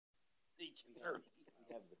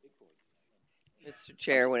Mr.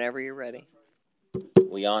 Chair, whenever you're ready.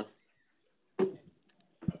 We on?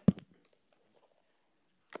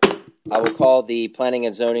 I will call the Planning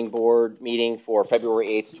and Zoning Board meeting for February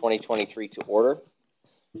 8th, 2023 to order.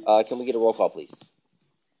 Can we get a roll call, please?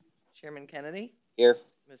 Chairman Kennedy? Here.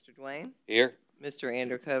 Mr. Dwayne? Here. Mr.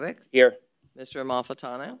 Andrew Kovacs? Here. Mr.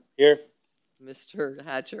 Amalfitano? Here. Mr.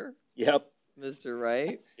 Hatcher? Yep. Mr.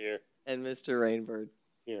 Wright? Here. And Mr. Rainbird?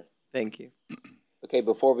 Here. Thank you. Okay,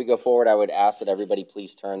 before we go forward, I would ask that everybody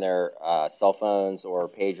please turn their cell phones or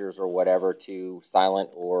pagers or whatever to silent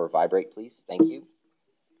or vibrate, please. Thank you.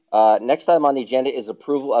 Next item on the agenda is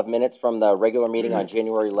approval of minutes from the regular meeting on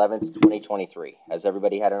January 11th, 2023. Has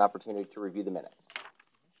everybody had an opportunity to review the minutes?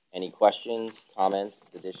 Any questions,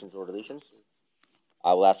 comments, additions, or deletions?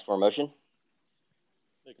 I will ask for a motion.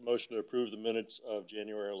 Make a motion to approve the minutes of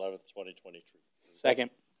January 11th, 2023. Second.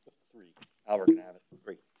 3. Albert can have it.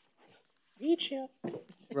 3.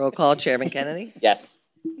 Roll call, Chairman Kennedy? Yes.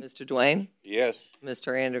 Mr. Dwayne? Yes.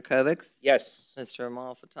 Mr. Andrew Kovacs? Yes. Mr.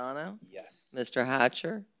 Amalfitano? Yes. Mr.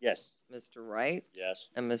 Hatcher? Yes. Mr. Wright? Yes.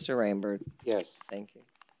 And Mr. Rainbird? Yes. Thank you.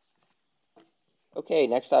 Okay,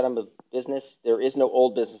 next item of business. There is no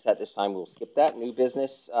old business at this time. We'll skip that. New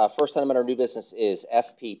business. First item on our new business is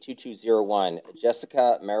FP 2201.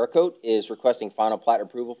 Jessica Maricote is requesting final plat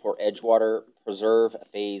approval for Edgewater Preserve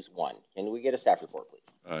Phase 1. Can we get a staff report,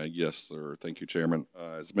 please? Yes, sir. Thank you, Chairman.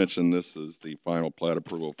 As mentioned, this is the final plat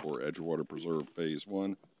approval for Edgewater Preserve Phase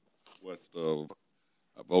 1, west of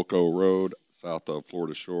Volco Road, south of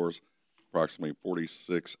Florida Shores, approximately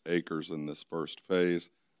 46 acres in this first phase.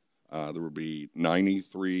 There will be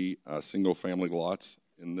 93 single-family lots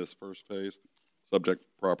in this first phase. Subject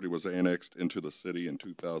property was annexed into the city in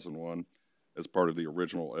 2001 as part of the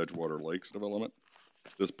original Edgewater Lakes development.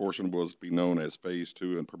 This portion was to be known as Phase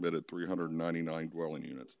 2 and permitted 399 dwelling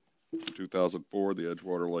units. In 2004, the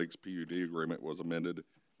Edgewater Lakes PUD agreement was amended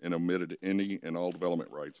and omitted any and all development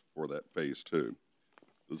rights for that Phase 2.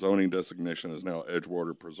 The zoning designation is now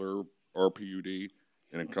Edgewater Preserve, RPUD,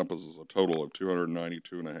 and encompasses a total of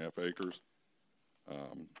 292.5 acres.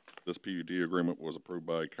 This PUD agreement was approved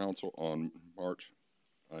by Council in March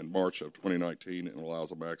of 2019 and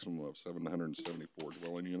allows a maximum of 774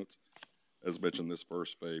 dwelling units. As mentioned, this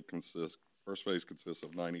first phase consists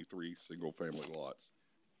of 93 single-family lots.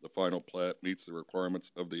 The final plat meets the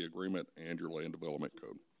requirements of the agreement and your land development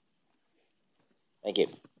code. Thank you.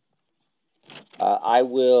 I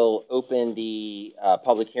will open the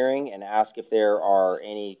public hearing and ask if there are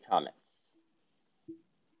any comments.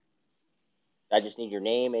 I just need your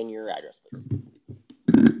name and your address, please.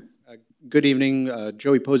 Good evening.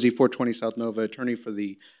 Joey Posey, 420 South Nova, attorney for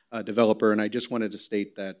the developer. And I just wanted to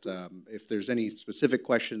state that if there's any specific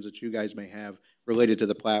questions that you guys may have related to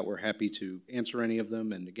the plat, we're happy to answer any of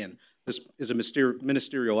them. And again, this is a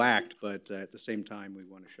ministerial act, but at the same time, we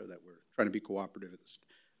want to show that we're trying to be cooperative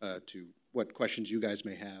to what questions you guys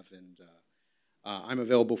may have. And I'm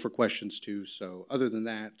available for questions too. So other than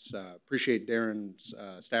that, appreciate Darren's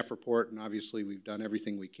staff report. And obviously we've done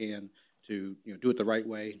everything we can to do it the right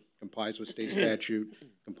way, complies with state statute,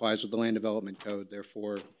 complies with the land development code.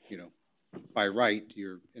 Therefore, by right,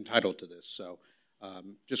 you're entitled to this. So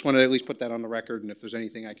just wanted to at least put that on the record. And if there's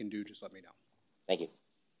anything I can do, just let me know. Thank you.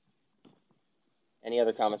 Any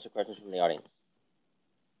other comments or questions from the audience?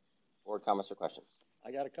 Board comments or questions?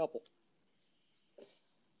 I got a couple.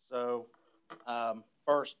 So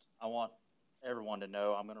first, I want everyone to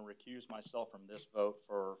know I'm going to recuse myself from this vote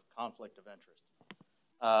for conflict of interest.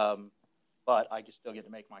 But I can still get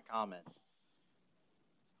to make my comment.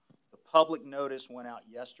 The public notice went out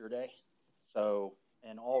yesterday, so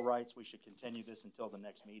in all rights, we should continue this until the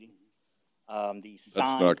next meeting. That's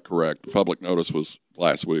not correct. The public notice was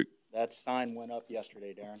last week. That sign went up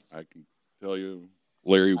yesterday, Darren. I can tell you,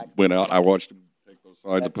 Larry went out. I watched him take those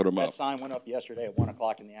signs and put them up. That sign went up yesterday at 1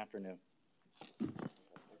 o'clock in the afternoon.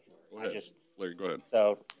 Go ahead. Larry, go ahead.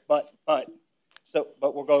 So, but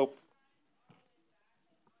we'll go.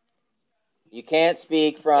 You can't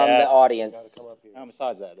speak from the audience.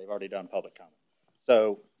 Besides that, they've already done public comment.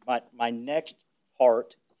 So my next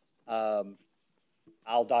part, I'll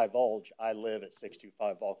divulge. I live at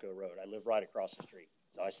 625 Volco Road. I live right across the street.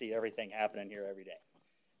 So I see everything happening here every day.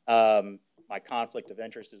 My conflict of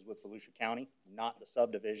interest is with Volusia County, not the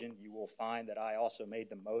subdivision. You will find that I also made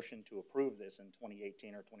the motion to approve this in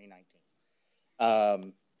 2018 or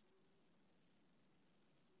 2019.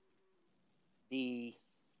 The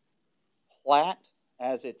plat,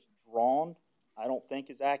 as it's drawn, I don't think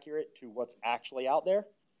is accurate to what's actually out there.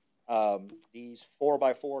 These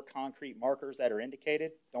 4x4 concrete markers that are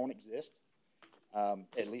indicated don't exist.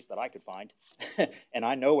 at least that I could find. And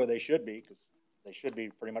I know where they should be because they should be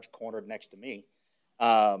pretty much cornered next to me.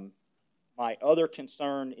 My other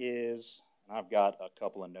concern is, and I've got a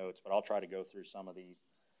couple of notes, but I'll try to go through some of these.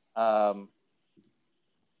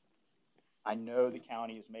 I know the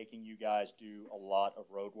county is making you guys do a lot of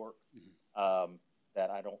road work that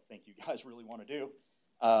I don't think you guys really want to do.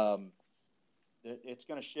 It's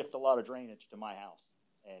going to shift a lot of drainage to my house,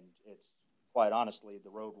 and it's quite honestly the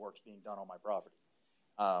road work's being done on my property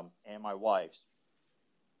and my wife's.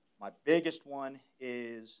 My biggest one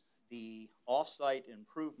is the off-site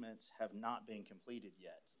improvements have not been completed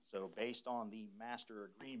yet. So based on the master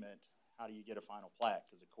agreement, how do you get a final plat?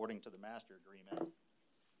 Because according to the master agreement,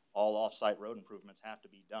 all off-site road improvements have to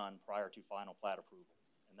be done prior to final plat approval,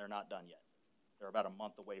 and they're not done yet. They're about a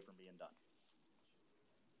month away from being done.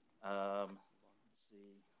 Let's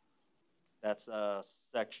see. That's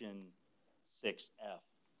section 6F.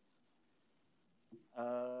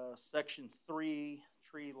 Section 3,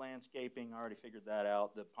 tree landscaping, I already figured that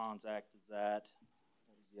out. The Ponds Act is that.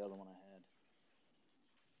 What was the other one I had?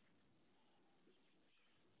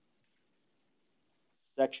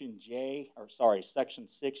 Section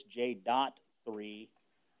 6J.3,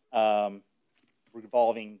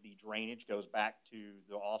 revolving the drainage goes back to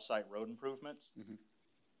the off-site road improvements. Mhm.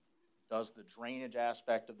 Does the drainage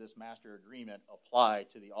aspect of this master agreement apply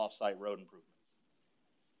to the off-site road improvements?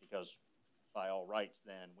 Because by all rights,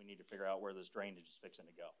 then we need to figure out where this drainage is fixing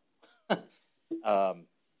to go.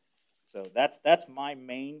 So that's my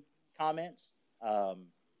main comments.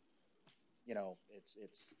 You know,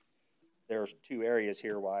 there's two areas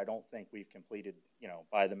here where I don't think we've completed, you know,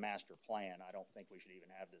 by the master plan. I don't think we should even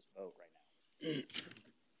have this vote right now.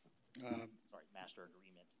 Sorry, master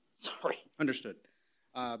agreement. Sorry. Understood.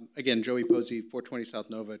 Again, Joey Posey, 420 South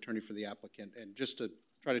Nova, attorney for the applicant. And just to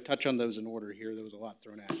try to touch on those in order here, there was a lot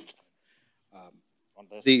thrown at me. On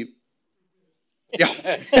this. Yeah.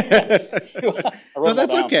 I wrote No,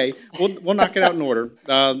 that's that down. okay. We'll knock it out in order.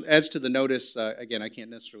 As to the notice, again, I can't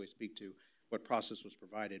necessarily speak to what process was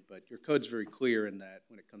provided, but your code's very clear in that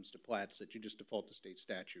when it comes to plats, that you just default to state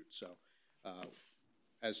statute. So,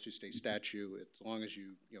 as to state statute, as long as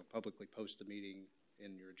you publicly post the meeting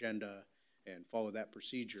in your agenda and follow that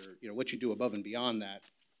procedure, what you do above and beyond that,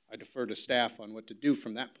 I defer to staff on what to do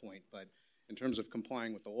from that point. But in terms of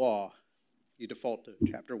complying with the law, you default to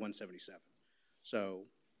Chapter 177. So,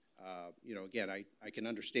 again, I can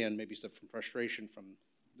understand maybe some frustration from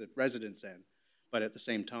the residents' end, but at the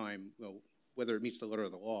same time, whether it meets the letter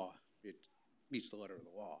of the law, it meets the letter of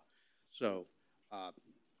the law. So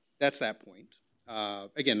that's that point.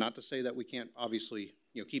 Again, not to say that we can't obviously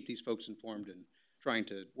keep these folks informed and trying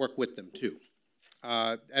to work with them too.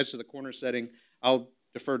 As to the corner setting, I'll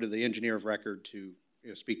defer to the engineer of record to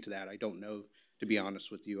speak to that. I don't know, to be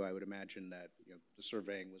honest with you. I would imagine that the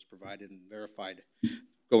surveying was provided and verified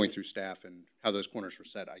going through staff and how those corners were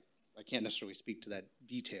set. I can't necessarily speak to that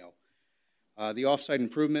detail. The off-site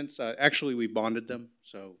improvements, actually we bonded them,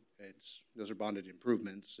 so those are bonded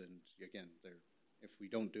improvements, and again, if we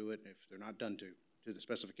don't do it, if they're not done to the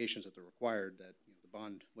specifications that they're required, that the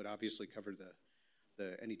bond would obviously cover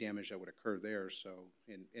any damage that would occur there. So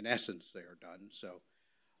in essence, they are done. So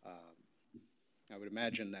I would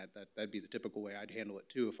imagine that'd be the typical way I'd handle it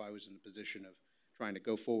too if I was in the position of trying to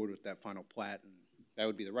go forward with that final plat, and that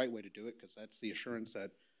would be the right way to do it because that's the assurance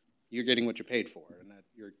that you're getting what you paid for, and that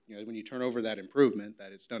when you turn over that improvement,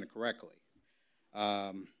 that it's done correctly.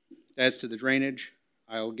 As to the drainage,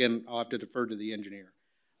 I'll have to defer to the engineer.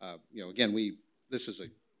 Again, this is a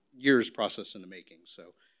year's process in the making.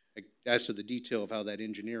 So, as to the detail of how that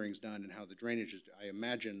engineering's done and how the drainage is, I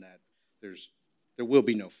imagine that there will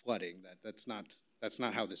be no flooding. That's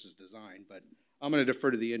not how this is designed. But I'm going to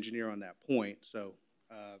defer to the engineer on that point. So,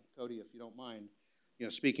 Cody, if you don't mind,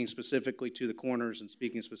 speaking specifically to the corners and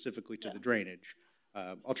speaking specifically to the drainage.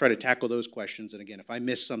 I'll try to tackle those questions. And again, if I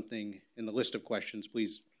miss something in the list of questions,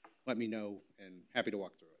 please let me know, and happy to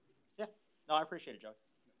walk through it. Yeah, no, I appreciate it, Joe.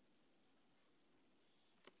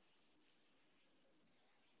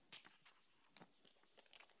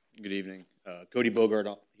 Good evening. Cody Bogart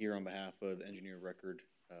here on behalf of the engineer of record,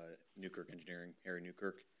 Newkirk Engineering, Harry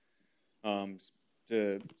Newkirk.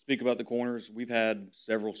 To speak about the corners, we've had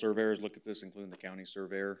several surveyors look at this, including the county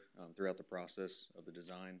surveyor, throughout the process of the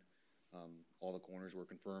design. All the corners were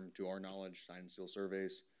confirmed to our knowledge, sign and seal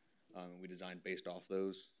surveys. We designed based off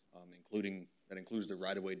those, that includes the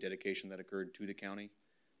right-of-way dedication that occurred to the county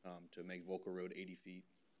to make Volco Road 80 feet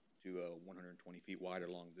to 120 feet wide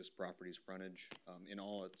along this property's frontage in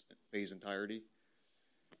all its phase entirety.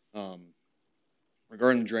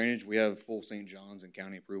 Regarding the drainage, we have full St. John's and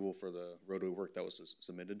county approval for the roadway work that was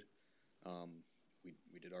submitted.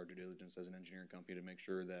 we did our due diligence as an engineering company to make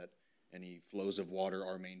sure that any flows of water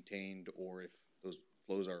are maintained, or if those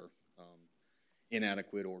flows are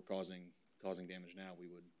inadequate or causing damage now, we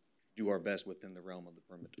would do our best within the realm of the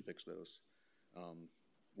permit to fix those.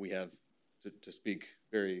 We have, to speak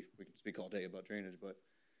we can speak all day about drainage, but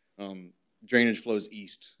drainage flows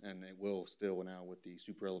east, and it will still now with the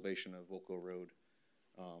super elevation of Volco Road.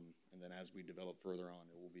 And then as we develop further on,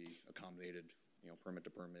 it will be accommodated, permit to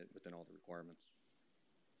permit within all the requirements.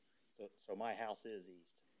 So my house is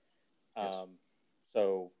east. Yes.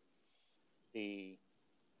 So the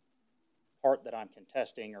part that I'm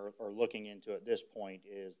contesting or looking into at this point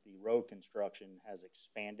is the road construction has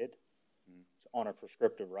expanded on a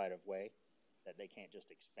prescriptive right-of-way that they can't just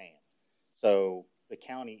expand. So the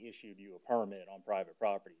county issued you a permit on private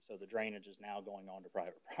property, so the drainage is now going on to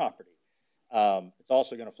private property. It's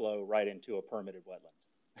also going to flow right into a permitted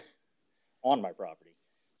wetland on my property.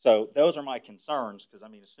 So those are my concerns, because, I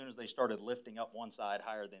mean, as soon as they started lifting up one side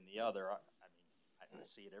higher than the other, I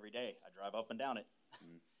see it every day. I drive up and down it.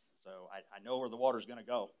 So I know where the water's going to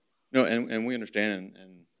go. No, and we understand,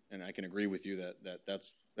 and I can agree with you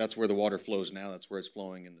that's where the water flows now. That's where it's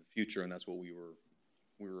flowing in the future, and that's what we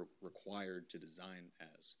were required to design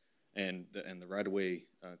as. And the right-of-way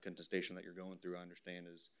contestation that you're going through, I understand,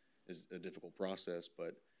 is a difficult process,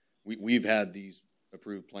 but we've had these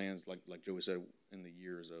approved plans, like Joey said, in the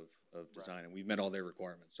years of design, right. And we've met all their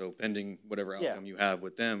requirements. So pending whatever outcome you have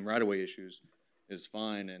with them, right-of-way issues is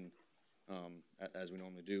fine, and as we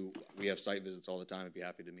normally do, we have site visits all the time. I'd be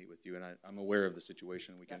happy to meet with you, and I'm aware of the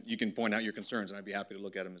situation. You can point out your concerns, and I'd be happy to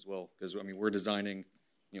look at them as well, because I mean we're designing,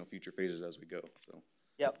 future phases as we go. So.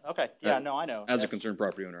 Yep. Okay. Yeah. No, I know. As a concerned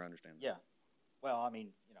property owner, I understand. Yeah. Well, I mean,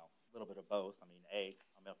 a little bit of both. I mean,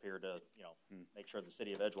 I'm up here to, make sure the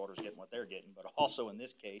city of Edgewater is getting what they're getting, but also in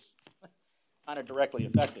this case, kind of directly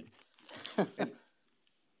affected.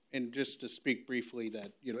 And just to speak briefly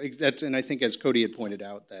that, that's, and I think as Cody had pointed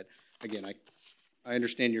out that, again, I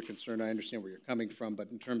understand your concern, I understand where you're coming from, but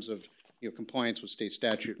in terms of, compliance with state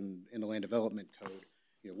statute and the land development code,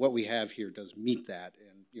 what we have here does meet that,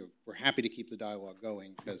 and, we're happy to keep the dialogue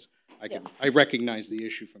going because I recognize the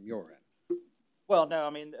issue from your end. Well, no, I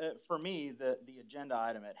mean, for me, the agenda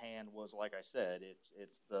item at hand was, like I said,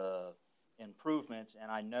 it's the improvements,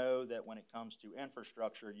 and I know that when it comes to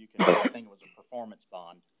infrastructure, you can, I think it was a performance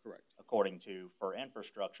bond, correct, according to, for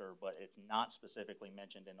infrastructure, but it's not specifically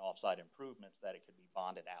mentioned in offsite improvements that it could be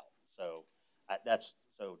bonded out. So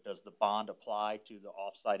so does the bond apply to the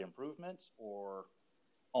offsite improvements or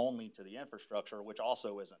only to the infrastructure, which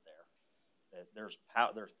also isn't there? There's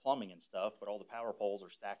plumbing and stuff, but all the power poles are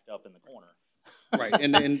stacked up in the corner. Right,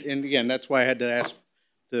 and again, that's why I had to ask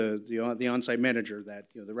the on-site manager that,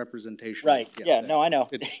 the representation. Right, yeah, no, I know.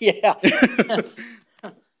 Yeah.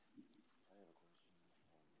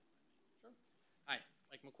 Hi,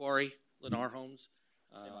 Mike McQuarrie, Lennar Homes.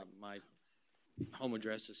 My home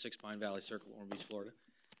address is 6 Pine Valley Circle, Ormond Beach, Florida.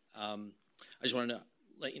 I just wanted to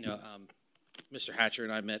let you know, Mr. Hatcher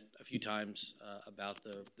and I met a few times about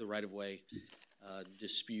the right-of-way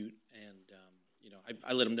dispute, and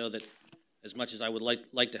I let him know that as much as I would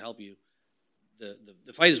like to help you,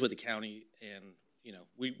 the fight is with the county, and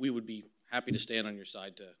we would be happy to stand on your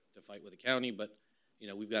side to fight with the county, but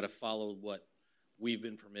we've got to follow what we've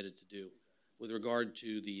been permitted to do. With regard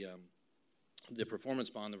to the performance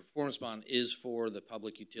bond, the performance bond is for the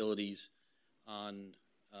public utilities on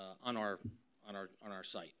our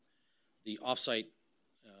site. The offsite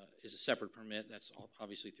is a separate permit. That's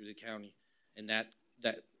obviously through the county, and that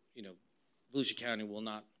Volusia County will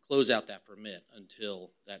not close out that permit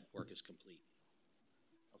until that work is complete.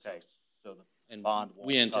 Okay, so the bond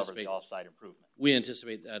won't cover the offsite improvement. We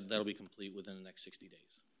anticipate that that'll be complete within the next 60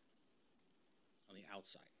 days on the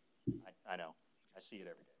outside. I know. I see it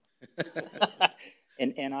every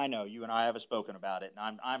day. And I know you and I have spoken about it,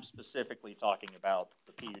 and I'm specifically talking about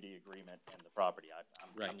the PUD agreement and the property.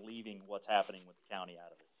 I'm leaving what's happening with the county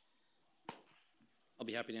out of it. I'll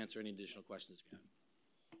be happy to answer any additional questions if you have.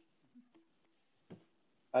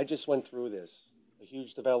 I just went through this. A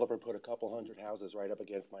huge developer put a couple hundred houses right up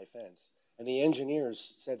against my fence. And the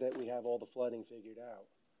engineers said that we have all the flooding figured out.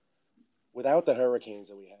 Without the hurricanes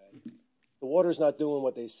that we had, the water's not doing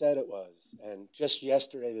what they said it was. And just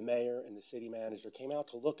yesterday, the mayor and the city manager came out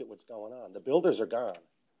to look at what's going on. The builders are gone.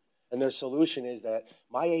 And their solution is that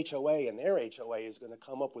my HOA and their HOA is going to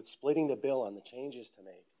come up with splitting the bill on the changes to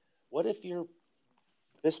make. What if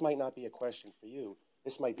this might not be a question for you.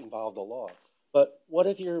 This might involve the law. But what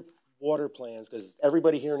if your water plans, because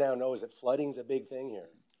everybody here now knows that flooding's a big thing here.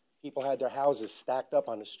 People had their houses stacked up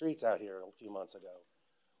on the streets out here a few months ago.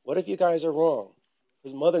 What if you guys are wrong?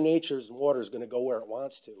 because Mother Nature's water is going to go where it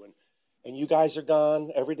wants to. And you guys are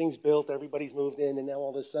gone, everything's built, everybody's moved in, and now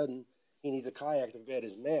all of a sudden he needs a kayak to get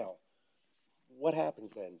his mail. What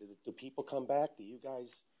happens then? Do people come back? Do you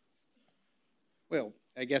guys? Well,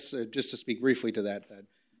 I guess just to speak briefly to that,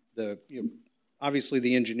 obviously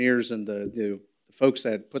the engineers and the folks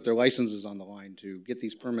that put their licenses on the line to get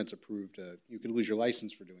these permits approved, you could lose your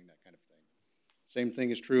license for doing that kind of thing. Same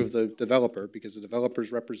thing is true of the developer, because the developer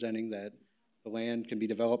is representing that the land can be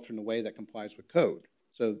developed in a way that complies with code.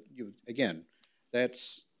 So again,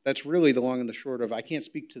 that's really the long and the short of. I can't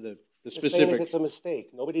speak to the specific. Saying if it's a mistake,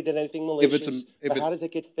 nobody did anything malicious. But how does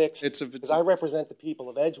it get fixed? Because I represent the people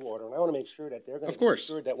of Edgewater, and I want to make sure that they're going to be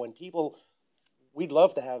sure that when people, we'd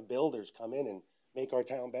love to have builders come in and make our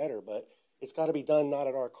town better, but it's got to be done not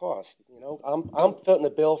at our cost. You know, I'm footing the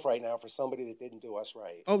bill right now for somebody that didn't do us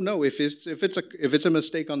right. Oh no, if it's a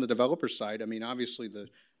mistake on the developer's side, I mean, obviously the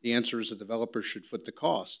answer is the developer should foot the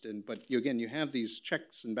cost. But again, you have these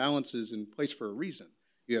checks and balances in place for a reason.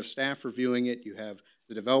 You have staff reviewing it. You have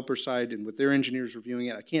the developer side and with their engineers reviewing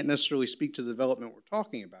it. I can't necessarily speak to the development we're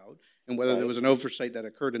talking about and whether there was an oversight that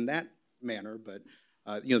occurred in that manner. But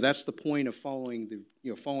that's the point of following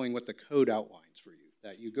what the code outlines for you.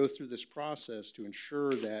 That you go through this process to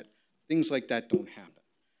ensure that things like that don't happen.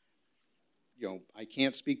 I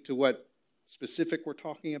can't speak to what specific we're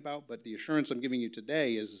talking about, but the assurance I'm giving you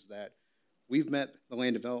today is that we've met the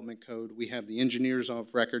land development code. We have the engineers off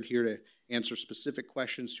record here to answer specific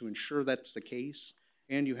questions to ensure that's the case,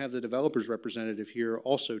 and you have the developer's representative here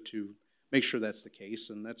also to make sure that's the case,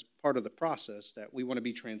 and that's part of the process that we want to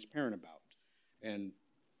be transparent about. And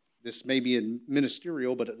this may be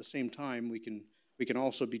ministerial, but at the same time, we can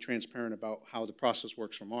also be transparent about how the process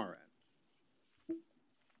works from our end.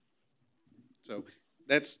 So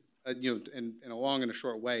that's, in a long and a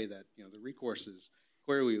short way that, the recourse is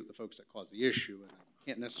clearly the folks that caused the issue. And I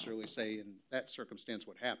can't necessarily say in that circumstance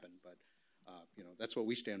what happened, but, that's what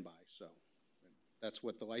we stand by. So that's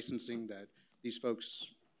what the licensing that these folks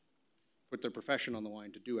put their profession on the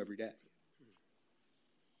line to do every day.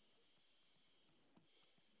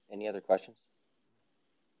 Any other questions?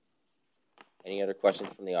 Any other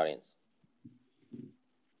questions from the audience?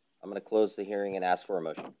 I'm going to close the hearing and ask for a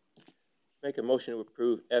motion. Make a motion to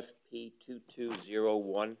approve FP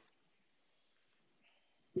 2201.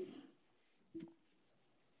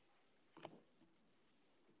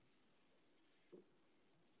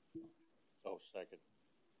 Oh, second.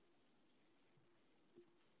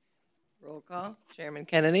 Roll call. Chairman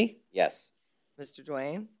Kennedy, Yes. Mr.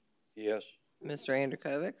 Dwayne, Yes. Mr.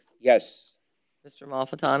 Anderkovics, Yes. Mr.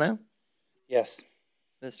 Malfitano, Yes.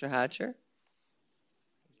 Mr. Hatcher,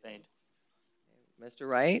 Abstained. Mr.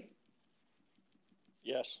 Wright,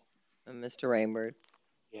 Yes. and Mr. Rainbird.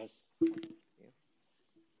 Yes.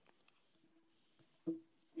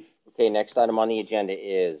 Okay, next item on the agenda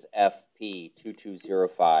is FP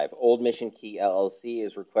 2205. Old Mission Key LLC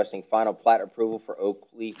is requesting final plat approval for Oak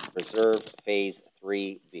Leaf Preserve Phase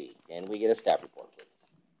 3B. Can we get a staff report,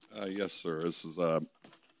 please? Yes, sir. This is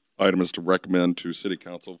item is to recommend to City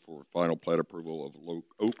Council for final plat approval of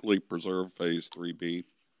Oak Leaf Preserve Phase 3B,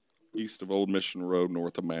 east of Old Mission Road,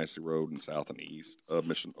 north of Massey Road, and south and east of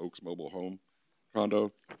Mission Oaks Mobile Home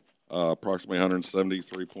Condo, approximately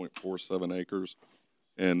 173.47 acres.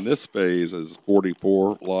 And this phase is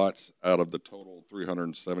 44 lots out of the total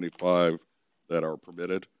 375 that are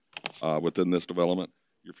permitted within this development.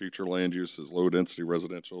 Your future land use is low-density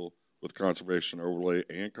residential with conservation overlay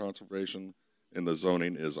and conservation, and the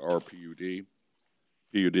zoning is RPUD.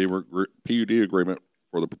 PUD agreement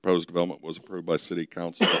for the proposed development was approved by City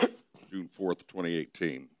Council June 4th,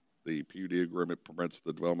 2018. The PUD agreement permits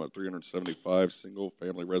the development of 375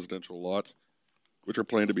 single-family residential lots, which are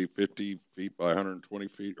planned to be 50 feet by 120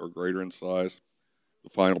 feet or greater in size.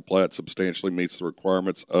 The final plat substantially meets the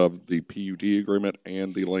requirements of the PUD agreement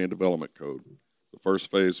and the Land Development Code. The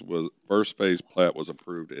first phase plat was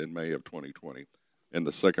approved in May of 2020, and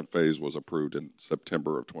the second phase was approved in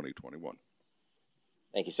September of 2021.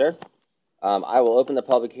 Thank you, sir. I will open the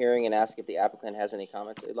public hearing and ask if the applicant has any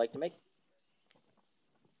comments they'd like to make.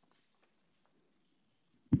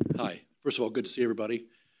 Hi. First of all, good to see everybody.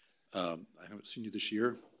 I haven't seen you this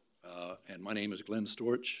year, and my name is Glenn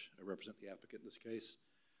Storch. I represent the applicant in this case.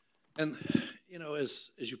 And, as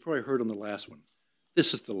you probably heard on the last one,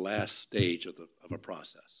 this is the last stage of a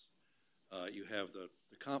process. You have the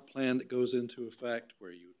comp plan that goes into effect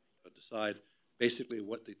where you decide basically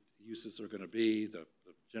what the uses are going to be, the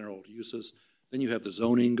general uses. Then you have the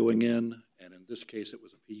zoning going in, and in this case it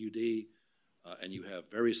was a PUD, and you have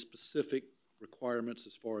very specific requirements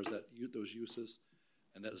as far as those uses.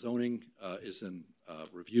 and that zoning is then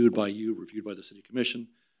reviewed by you, reviewed by the city commission,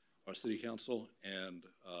 or city council, and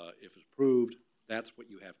if it's approved, that's what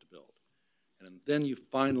you have to build. And then you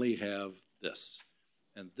finally have this.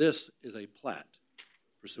 And this is a plat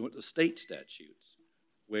pursuant to state statutes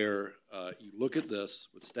where you look at this,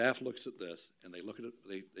 the staff looks at this, and they look at it,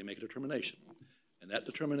 they make a determination. And that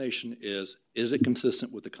determination is it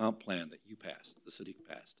consistent with the comp plan that you passed, the city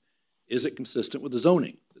passed? Is it consistent with the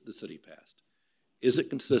zoning that the city passed? Is it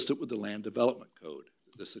consistent with the land development code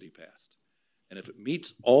that the city passed? And if it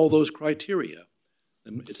meets all those criteria,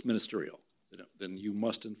 then it's ministerial. Then you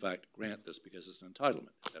must, in fact, grant this because it's an entitlement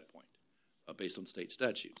at that point, based on state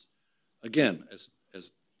statutes. Again,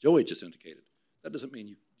 as Joey just indicated, that doesn't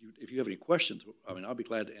mean if you have any questions, I mean, I'll be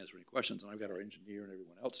glad to answer any questions, and I've got our engineer and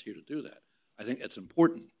everyone else here to do that. I think that's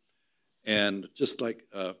important. And just like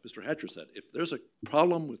Mr. Hatcher said, if there's a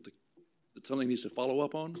problem with that something needs to follow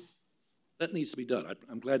up on, that needs to be done.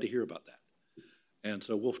 I'm glad to hear about that. And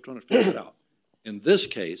so we'll try to figure it out. In this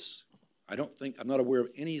case, I'm not aware of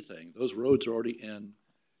anything. Those roads are already in.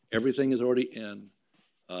 Everything is already in.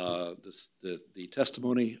 The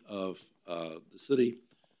testimony of the city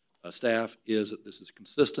staff is that this is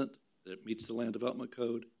consistent, that it meets the land development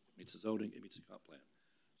code, it meets the zoning, it meets the comp plan.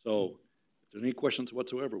 So if there are any questions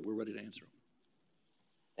whatsoever, we're ready to answer them.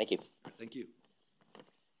 Thank you. Thank you.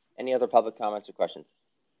 Any other public comments or questions?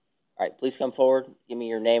 All right, please come forward. Give me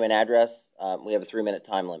your name and address. We have a 3-minute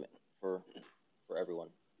time limit for everyone.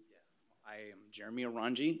 I am Jeremy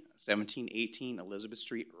Orangi, 1718 Elizabeth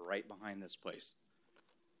Street, right behind this place.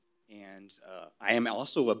 And I am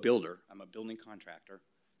also a builder. I'm a building contractor.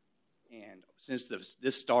 And since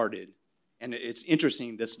this started, and it's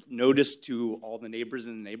interesting, this notice to all the neighbors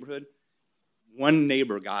in the neighborhood, one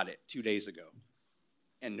neighbor got it 2 days ago.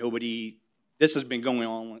 And this has been going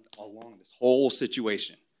on along this whole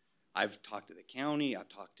situation. I've talked to the county, I've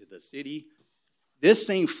talked to the city. This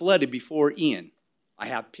thing flooded before Ian. I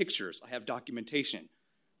have pictures, I have documentation.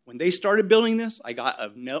 When they started building this, I got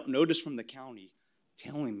a notice from the county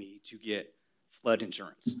telling me to get flood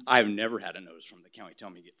insurance. I've never had a notice from the county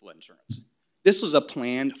telling me to get flood insurance. This was a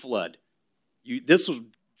planned flood. This was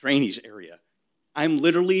drainage area. I'm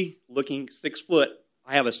literally looking 6 foot.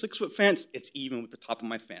 I have a 6-foot fence. It's even with the top of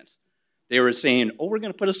my fence. They were saying, oh, we're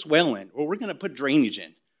going to put a swell in, or we're going to put drainage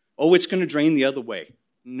in. Oh, it's going to drain the other way.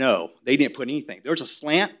 No, they didn't put anything. There's a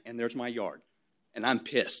slant, and there's my yard. And I'm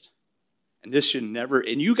pissed. And this should never,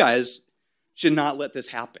 and you guys should not let this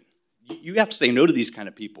happen. You have to say no to these kind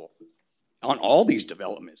of people on all these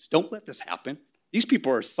developments. Don't let this happen. These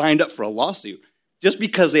people are signed up for a lawsuit. Just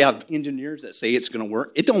because they have engineers that say it's going to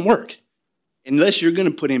work, it don't work. Unless you're going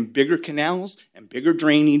to put in bigger canals and bigger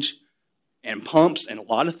drainage and pumps and a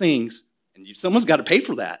lot of things, and someone's got to pay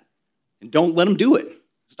for that. And don't let them do it.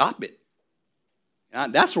 Stop it.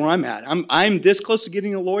 That's where I'm at. I'm this close to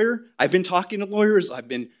getting a lawyer. I've been talking to lawyers. I've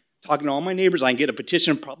been talking to all my neighbors. I can get a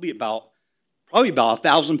petition probably about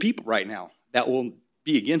 1,000 people right now that will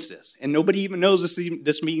be against this. And nobody even knows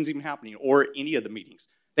this meeting's even happening or any of the meetings.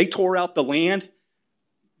 They tore out the land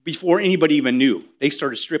before anybody even knew. They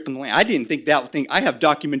started stripping the land. I didn't think that thing. I have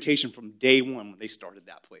documentation from day one when they started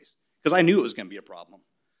that place because I knew it was going to be a problem.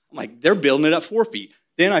 I'm like, they're building it up 4 feet.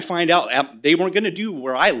 Then I find out they weren't going to do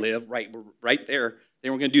where I live, right there. They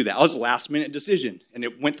weren't going to do that. That was a last-minute decision, and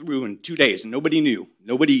it went through in 2 days, and nobody knew.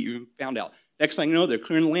 Nobody even found out. Next thing you know, they're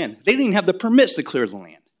clearing the land. They didn't even have the permits to clear the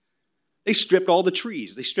land. They stripped all the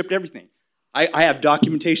trees. They stripped everything. I have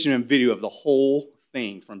documentation and video of the whole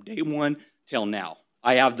thing from day one till now.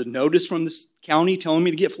 I have the notice from the county telling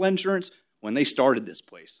me to get flood insurance when they started this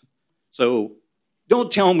place. So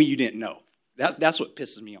don't tell me you didn't know. That's what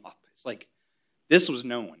pisses me off. It's like, this was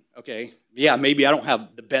known, okay? Yeah, maybe I don't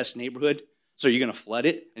have the best neighborhood, so you're going to flood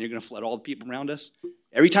it, and you're going to flood all the people around us.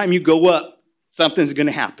 Every time you go up, something's going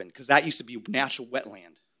to happen, because that used to be natural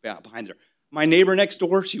wetland behind there. My neighbor next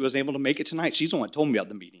door, she was able to make it tonight. She's the one that told me about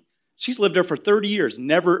the meeting. She's lived there for 30 years,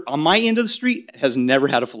 never, on my end of the street, has never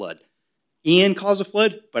had a flood. Ian caused a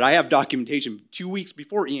flood, but I have documentation 2 weeks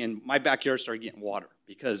before Ian, my backyard started getting water,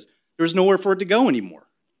 because there's nowhere for it to go anymore.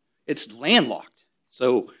 It's landlocked.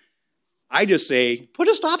 So I just say, put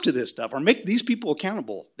a stop to this stuff or make these people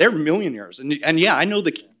accountable. They're millionaires. And yeah, I know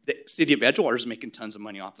the city of Edgewater is making tons of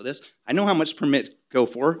money off of this. I know how much permits go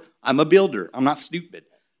for. I'm a builder. I'm not stupid.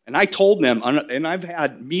 And I told them, and I've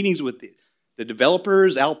had meetings with the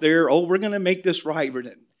developers out there, oh, we're going to make this right.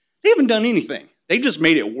 They haven't done anything. They just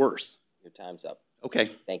made it worse. Your time's up.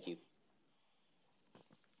 Okay. Thank you.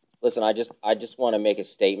 Listen, I just want to make a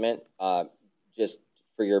statement, just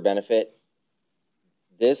for your benefit.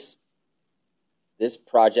 This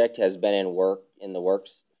project has been in the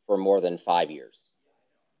works for more than 5 years.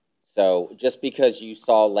 So just because you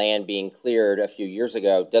saw land being cleared a few years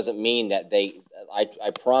ago doesn't mean that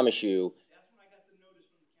I promise you. That's when I got the notice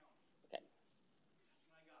from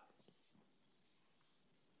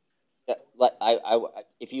the county.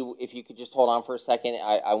 Okay. If you could just hold on for a second,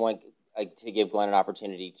 I want to give Glenn an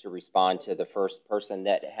opportunity to respond to the first person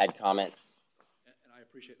that had comments. And I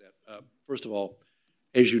appreciate that. First of all,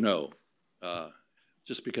 as you know,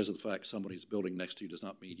 just because of the fact somebody's building next to you does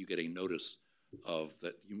not mean you get a notice of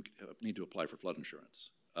that you need to apply for flood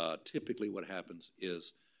insurance. Typically what happens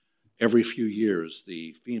is every few years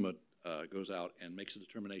the FEMA goes out and makes a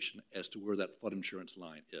determination as to where that flood insurance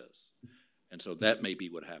line is. And so that may be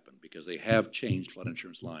what happened, because they have changed flood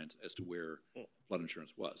insurance lines as to where flood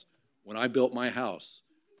insurance was. When I built my house,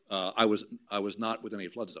 I was not within a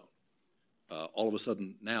flood zone. All of a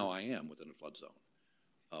sudden now I am within a flood zone.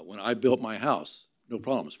 When I built my house, no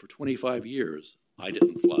problems. For 25 years, I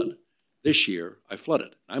didn't flood. This year, I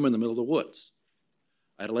flooded. I'm in the middle of the woods.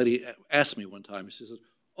 I had a lady ask me one time, she says,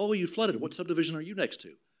 "Oh, you flooded. What subdivision are you next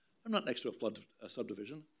to?" I'm not next to a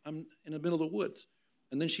subdivision. I'm in the middle of the woods.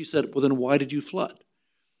 And then she said, "Well, then why did you flood?"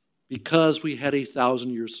 Because we had a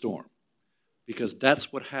 1,000-year storm. Because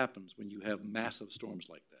that's what happens when you have massive storms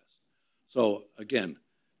like this. So again,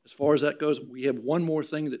 as far as that goes, we have one more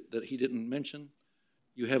thing that he didn't mention.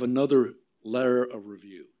 You have another letter of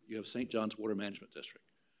review. You have St. John's Water Management District.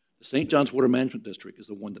 The St. John's Water Management District is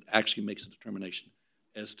the one that actually makes a determination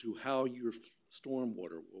as to how your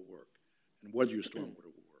stormwater will work and whether your stormwater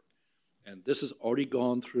will work. And this has already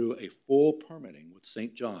gone through a full permitting with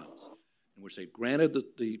St. John's, in which they've granted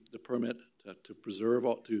the permit to preserve,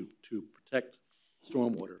 to protect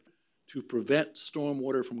stormwater, to prevent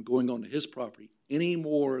stormwater from going onto his property any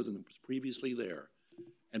more than was previously there,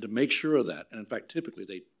 and to make sure of that. And in fact, typically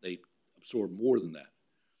they absorb more than that.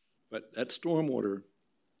 But that stormwater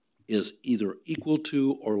is either equal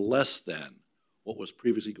to or less than what was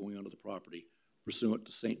previously going onto the property pursuant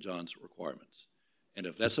to St. John's requirements. And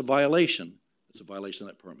if that's a violation, it's a violation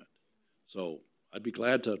of that permit. So I'd be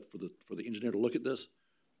glad for the engineer to look at this,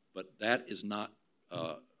 but that is not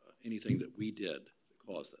anything that we did that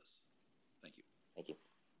caused this. Thank you. Thank you.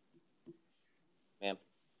 Ma'am.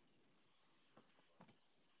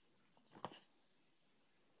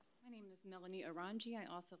 My name is Melanie Aranji. I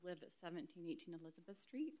also live at 1718 Elizabeth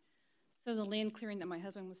Street. So the land clearing that my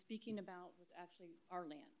husband was speaking about was actually our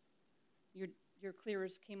land. Your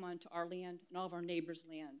clearers came onto our land and all of our neighbors'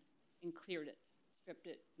 land and cleared it, stripped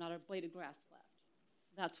it, not a blade of grass left.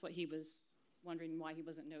 That's what he was wondering why he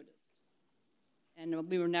wasn't noticed. And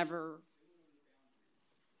we were never,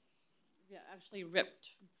 actually ripped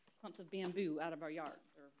clumps of bamboo out of our yard.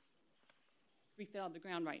 They're 3 feet out of the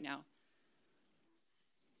ground right now.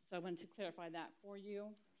 So I wanted to clarify that for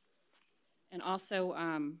you. And also,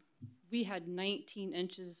 we had 19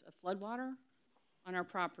 inches of floodwater on our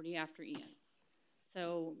property after Ian.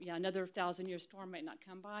 So yeah, another 1,000-year storm might not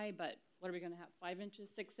come by, but what are we going to have, 5 inches,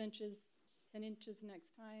 6 inches, 10 inches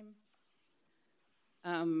next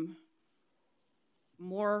time?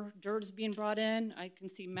 More dirt is being brought in. I can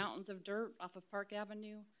see mountains of dirt off of Park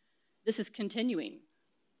Avenue. This is continuing.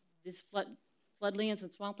 These floodlands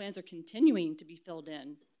and swamplands are continuing to be filled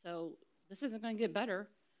in. So this isn't going to get better.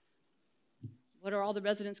 What are all the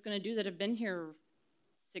residents going to do that have been here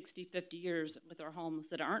 60, 50 years with our homes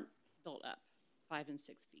that aren't built up 5 and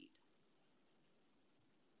 6 feet?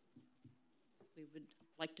 We would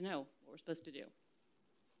like to know what we're supposed to do.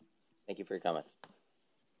 Thank you for your comments.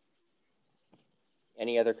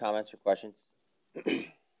 Any other comments or questions? Hi,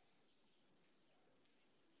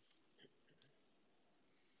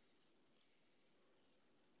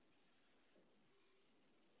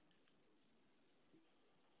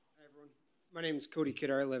 everyone. My name is Cody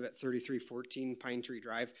Kidder. I live at 3314 Pine Tree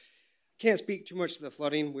Drive. Can't speak too much to the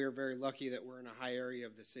flooding. We are very lucky that we're in a high area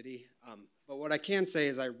of the city. But what I can say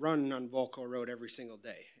is I run on Volco Road every single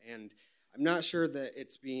day, and I'm not sure that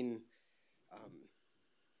it's being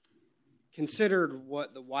considered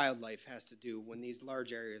what the wildlife has to do when these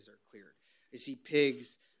large areas are cleared. I see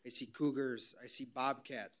pigs, I see cougars, I see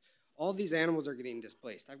bobcats. All these animals are getting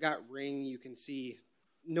displaced. I've got Ring. You can see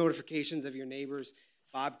notifications of your neighbors,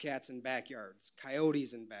 bobcats in backyards,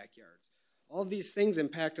 coyotes in backyards. All of these things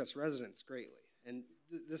impact us residents greatly. And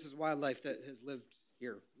this is wildlife that has lived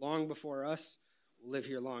here long before us, will live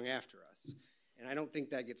here long after us. And I don't think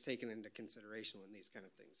that gets taken into consideration when these kind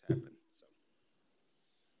of things happen. So,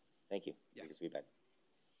 thank you for yes. your feedback.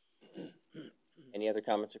 Any other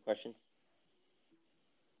comments or questions?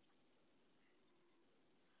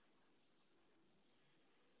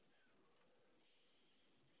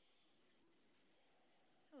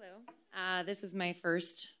 Hello. This is my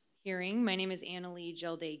first hearing. My name is Annalee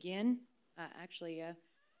Jeldagian, actually a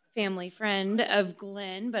family friend of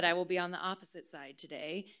Glenn, but I will be on the opposite side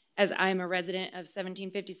today, as I'm a resident of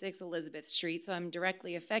 1756 Elizabeth Street, so I'm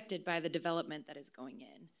directly affected by the development that is going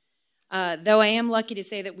in. Though I am lucky to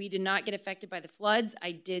say that we did not get affected by the floods,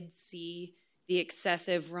 I did see the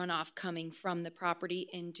excessive runoff coming from the property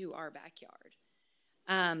into our backyard.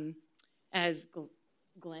 As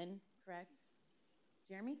Glenn, correct?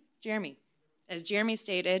 Jeremy. As Jeremy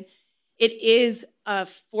stated, it is a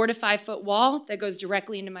 4 to 5 foot wall that goes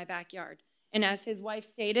directly into my backyard. And as his wife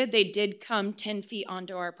stated, they did come 10 feet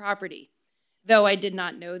onto our property. Though I did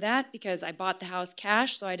not know that because I bought the house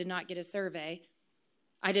cash, so I did not get a survey.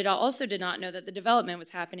 I also did not know that the development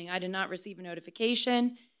was happening. I did not receive a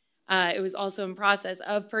notification. It was also in process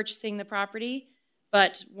of purchasing the property.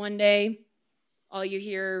 But one day, all you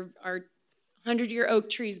hear are 100-year oak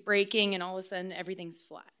trees breaking, and all of a sudden, everything's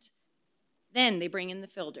flat. Then they bring in the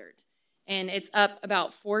fill dirt, and it's up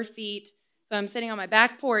about 4 feet. So I'm sitting on my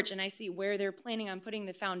back porch, and I see where they're planning on putting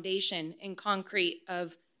the foundation in concrete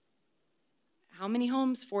of how many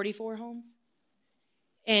homes? 44 homes?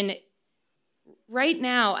 And right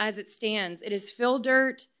now, as it stands, it is fill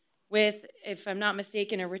dirt with, if I'm not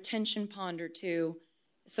mistaken, a retention pond or two.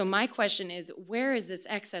 So my question is, where is this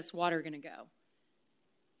excess water going to go?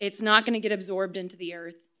 It's not going to get absorbed into the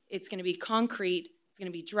earth. It's going to be concrete. It's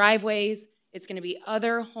going to be driveways. It's going to be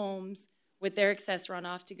other homes with their excess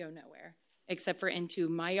runoff to go nowhere, except for into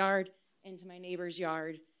my yard, into my neighbor's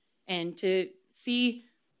yard. And to see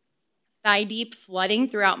thigh-deep flooding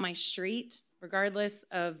throughout my street, regardless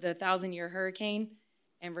of the 1,000-year hurricane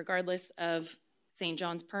and regardless of St.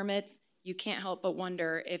 John's permits, you can't help but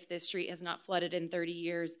wonder if this street has not flooded in 30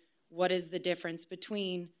 years, what is the difference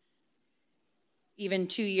between even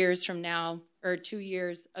 2 years from now, or 2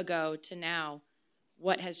 years ago to now?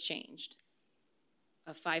 What has changed?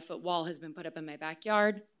 A 5-foot wall has been put up in my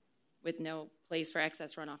backyard with no place for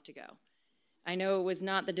excess runoff to go. I know it was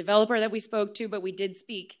not the developer that we spoke to, but we did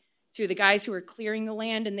speak to the guys who were clearing the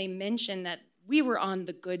land, and they mentioned that we were on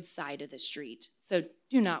the good side of the street. So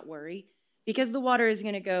do not worry, because the water is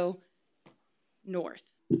going to go north.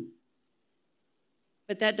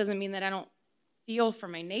 But that doesn't mean that I don't feel for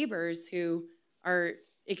my neighbors who are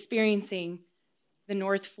experiencing the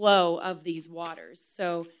north flow of these waters.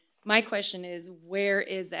 So my question is, where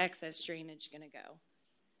is the excess drainage going to go?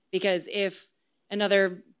 Because if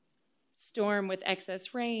another storm with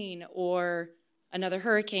excess rain or another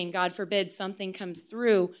hurricane, God forbid, something comes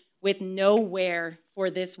through with nowhere for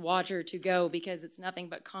this water to go because it's nothing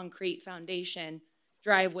but concrete foundation,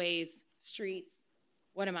 driveways, streets,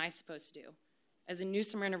 what am I supposed to do? As a New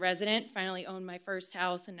Smyrna resident, finally owned my first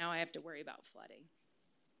house, and now I have to worry about flooding.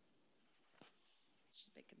 It's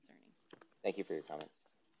just a bit concerning. Thank you for your comments.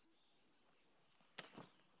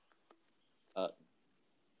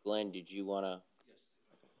 Glenn, did you want to?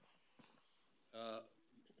 Yes.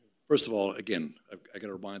 First of all, again, I got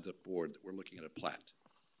to remind the board that we're looking at a plat,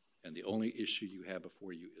 and the only issue you have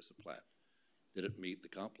before you is a plat. Did it meet the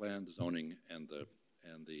comp plan, the zoning, and the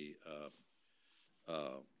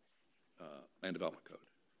land development code?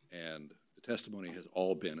 And the testimony has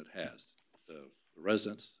all been it has. The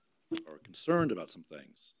residents are concerned about some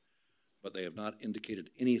things, but they have not indicated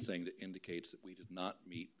anything that indicates that we did not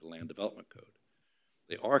meet the land development code.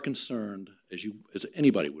 They are concerned, as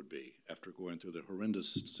anybody would be after going through the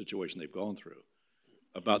horrendous situation they've gone through,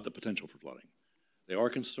 about the potential for flooding. They are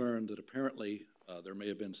concerned that apparently there may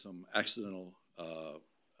have been some accidental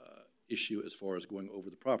issue as far as going over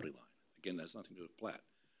the property line. Again, that's nothing to do with plat.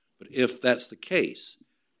 But if that's the case,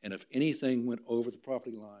 and if anything went over the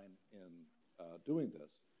property line in doing this,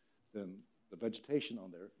 then the vegetation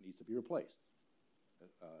on there needs to be replaced.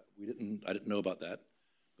 I didn't know about that.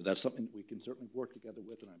 But that's something that we can certainly work together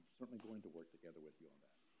with, and I'm certainly going to work together with you on that.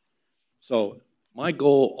 So my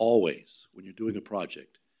goal always, when you're doing a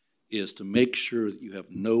project, is to make sure that you have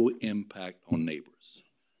no impact on neighbors.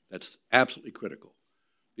 That's absolutely critical.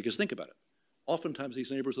 Because think about it. Oftentimes these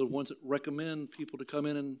neighbors are the ones that recommend people to come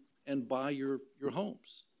in and buy your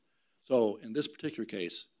homes. So in this particular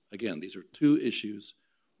case, again, these are two issues.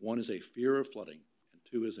 One is a fear of flooding, and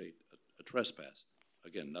two is a trespass.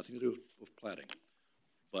 Again, nothing to do with platting.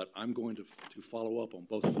 But I'm going to follow up on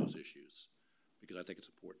both of those issues because I think it's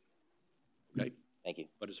important. Okay? Thank you.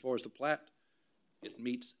 But as far as the plat, it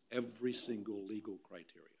meets every single legal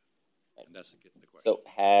criteria. Right. And that's the question. So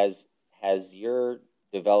has your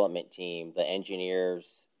development team, the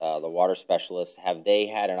engineers, the water specialists, have they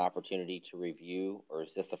had an opportunity to review, or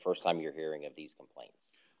is this the first time you're hearing of these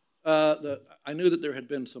complaints? I knew that there had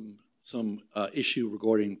been some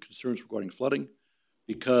concerns regarding flooding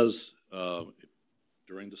because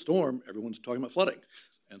during the storm, everyone's talking about flooding.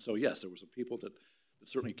 And so, yes, there were some people that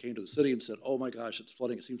certainly came to the city and said, oh my gosh, it's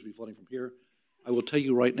flooding. It seems to be flooding from here. I will tell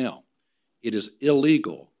you right now, it is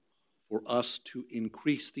illegal for us to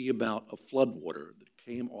increase the amount of flood water that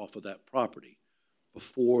came off of that property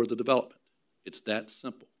before the development. It's that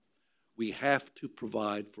simple. We have to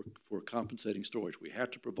provide for compensating storage. We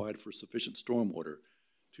have to provide for sufficient stormwater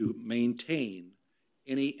to maintain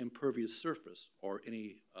any impervious surface or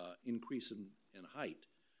any increase in height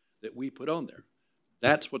that we put on there.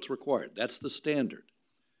 That's what's required. That's the standard.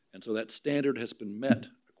 And so that standard has been met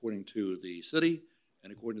according to the city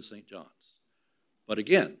and according to St. John's. But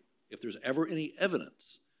again, if there's ever any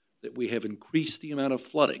evidence that we have increased the amount of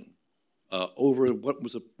flooding over what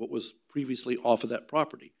was previously off of that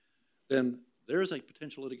property, then there is a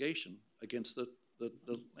potential litigation against the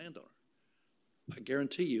landowner. I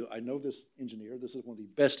guarantee you, I know this engineer. This is one of the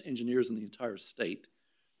best engineers in the entire state.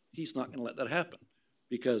 He's not going to let that happen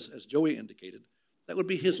because, as Joey indicated, that would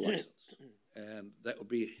be his license, and that would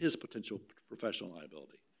be his potential professional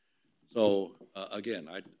liability. So, again,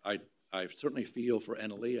 I certainly feel for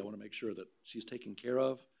Annalee. I want to make sure that she's taken care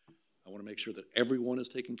of. I want to make sure that everyone is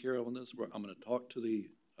taken care of on this. I'm going to talk to the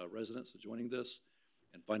residents adjoining this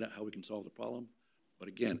and find out how we can solve the problem. But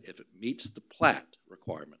again, if it meets the plat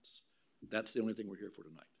requirements, that's the only thing we're here for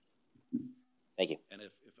tonight. Thank you. And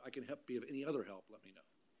if I can be of any other help, let me know.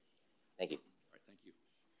 Thank you. All right, thank you.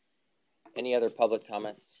 Any other public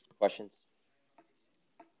comments, questions?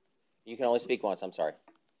 You can only speak once, I'm sorry.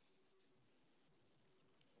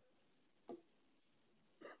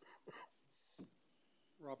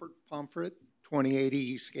 Robert Pomfret, 2080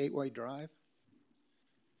 East Gateway Drive.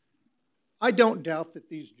 I don't doubt that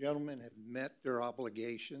these gentlemen have met their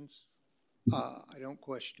obligations. I don't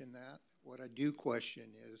question that. What I do question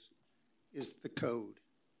is the code.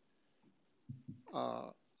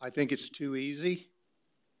 I think it's too easy.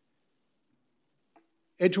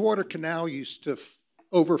 Edgewater Canal used to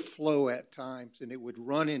overflow at times, and it would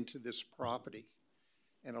run into this property.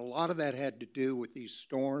 And a lot of that had to do with these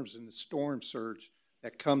storms and the storm surge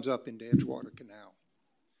that comes up into Edgewater Canal.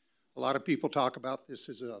 A lot of people talk about this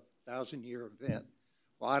as a 1,000-year event.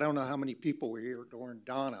 Well, I don't know how many people were here during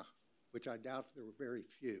Donna, which I doubt there were very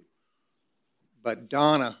few. But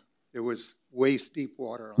Donna, there was waist-deep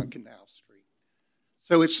water on Canal Street.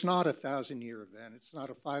 So it's not a 1,000-year event. It's not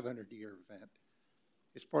a 500-year event.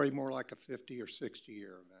 It's probably more like a 50 or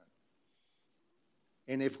 60-year event.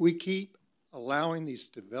 And if we keep allowing these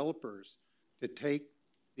developers to take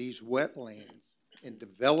these wetlands and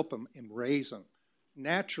develop them and raise them,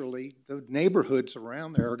 naturally, the neighborhoods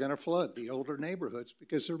around there are going to flood, the older neighborhoods,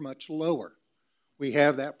 because they're much lower. We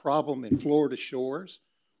have that problem in Florida Shores.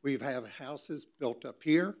 We have houses built up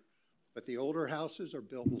here, but the older houses are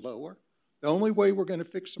built lower. The only way we're going to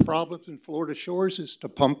fix the problems in Florida Shores is to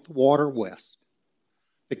pump the water west.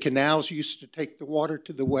 The canals used to take the water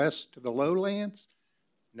to the west, to the lowlands.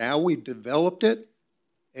 Now we've developed it.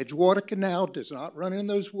 Edgewater Canal does not run in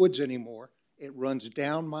those woods anymore. It runs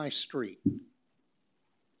down my street,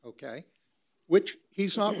 okay? Which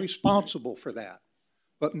he's not responsible for that.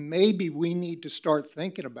 But maybe we need to start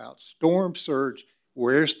thinking about storm surge.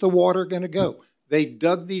 Where's the water going to go? They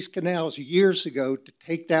dug these canals years ago to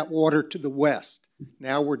take that water to the west.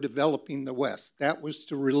 Now we're developing the west. That was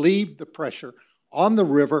to relieve the pressure on the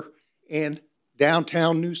river and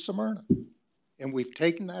downtown New Smyrna. And we've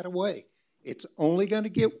taken that away. It's only going to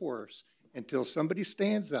get worse until somebody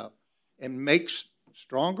stands up and makes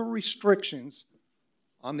stronger restrictions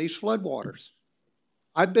on these floodwaters.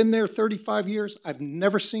 I've been there 35 years. I've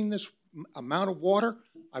never seen this amount of water.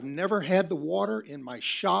 I've never had the water in my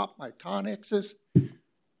shop, my connexes.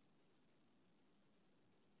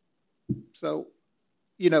 So,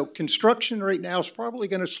 you know, construction right now is probably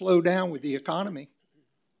going to slow down with the economy.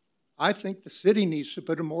 I think the city needs to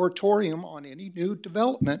put a moratorium on any new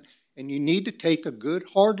development, and you need to take a good,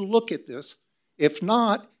 hard look at this. If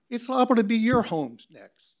not, it's liable to be your homes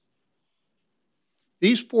next.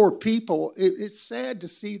 These poor people, it's sad to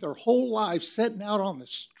see their whole lives sitting out on the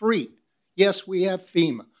street. Yes, we have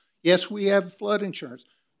FEMA. Yes, we have flood insurance.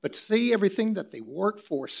 But see everything that they worked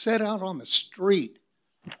for set out on the street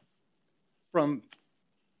from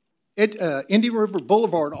Indian River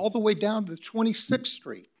Boulevard all the way down to 26th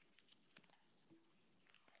Street.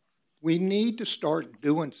 We need to start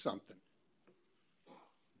doing something.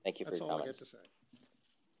 Thank you for That's your all comments. I get to say.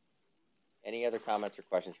 Any other comments or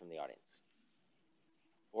questions from the audience?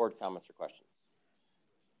 Board comments or questions?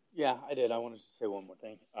 Yeah, I did. I wanted to say one more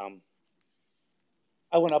thing.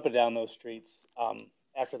 I went up and down those streets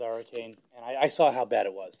after the hurricane, and I saw how bad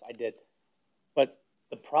it was. I did. But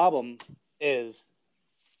the problem is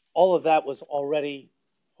all of that was already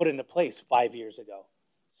put into place 5 years ago.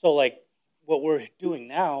 So like what we're doing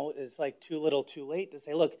now is like too little too late to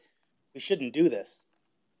say, look, we shouldn't do this.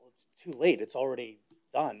 Well, it's too late. It's already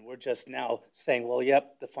done. We're just now saying, well,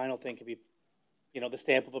 yep, the final thing could be, the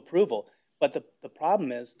stamp of approval. But the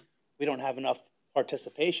problem is we don't have enough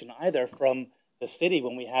participation either from the city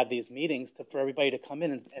when we have these meetings for everybody to come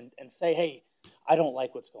in and say, hey, I don't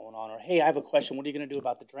like what's going on, or hey, I have a question. What are you going to do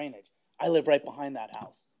about the drainage? I live right behind that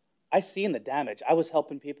house. I seen the damage. I was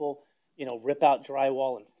helping people, rip out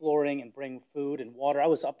drywall and flooring and bring food and water. I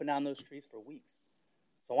was up and down those streets for weeks.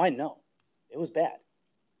 So I know it was bad.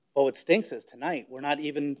 But what stinks is tonight we're not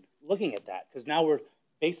even looking at that because now we're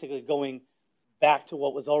basically going back to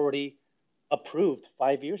what was already approved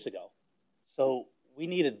 5 years ago. So we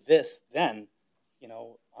needed this then,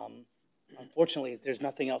 unfortunately, there's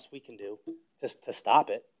nothing else we can do to stop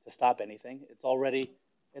it, to stop anything. It's already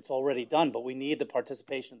done, but we need the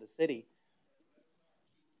participation of the city.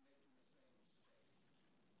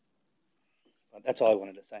 That's all I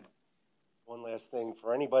wanted to say. One last thing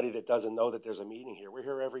for anybody that doesn't know that there's a meeting here. We're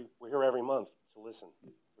here every month to listen.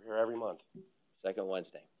 We're here every month. Second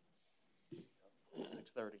Wednesday.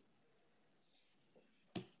 6:30.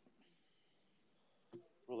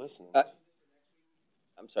 We're listening.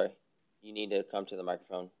 I'm sorry. You need to come to the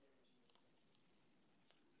microphone.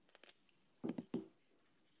 My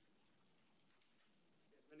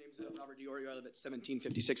name's Robert Diorio. I live at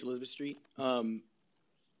 1756 Elizabeth Street.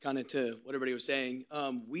 Kind of to what everybody was saying,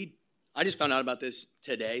 I just found out about this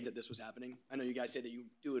today, that this was happening. I know you guys say that you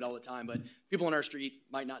do it all the time, but people on our street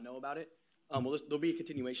might not know about it. There'll be a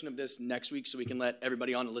continuation of this next week, so we can let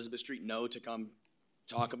everybody on Elizabeth Street know to come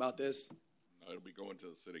talk about this. It'll be going to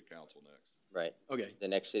the city council next. Right. Okay. The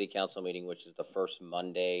next city council meeting, which is the first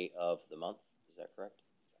Monday of the month. Is that correct?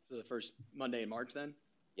 So the first Monday in March then?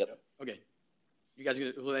 Yep. Okay. You guys,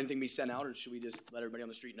 will anything be sent out, or should we just let everybody on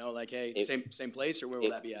the street know, like, hey, same place, or where will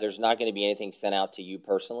that be at? There's not going to be anything sent out to you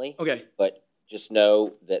personally. Okay. But just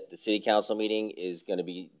know that the city council meeting is going to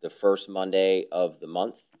be the first Monday of the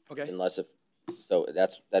month. Okay. So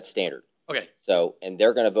that's standard. Okay. So, and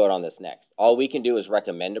they're going to vote on this next. All we can do is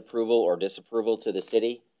recommend approval or disapproval to the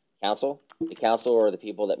city council. The council are the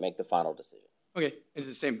people that make the final decision. Okay. It's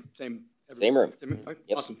the same room. Okay.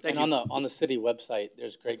 Yep. Awesome. Thank and you. on the city website,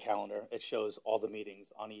 there's a great calendar. It shows all the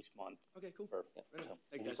meetings on each month. Okay, cool.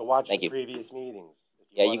 You can watch Thank the you. previous meetings.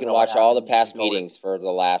 Yeah, you can watch all the past meetings for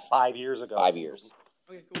the last 5 years ago. 5 years.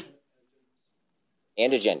 Okay, cool.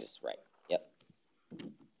 And agendas, right. Yep.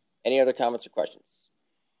 Any other comments or questions?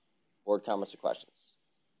 Board comments or questions?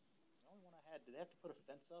 The only one I had, do they have to put a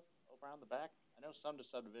fence up around the back? I know some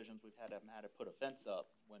subdivisions we've had to put a fence up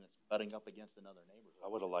when it's butting up against another neighborhood. I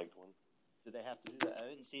would have liked one. Do they have to do that? I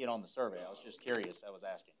didn't see it on the survey. I was just curious. I was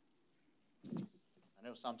asking. I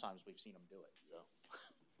know sometimes we've seen them do it, so.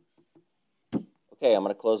 Okay, I'm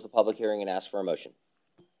going to close the public hearing and ask for a motion.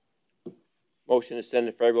 Motion to send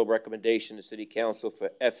the favorable recommendation to City Council for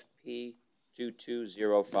FP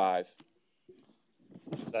 2205.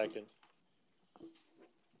 Second.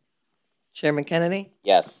 Chairman Kennedy?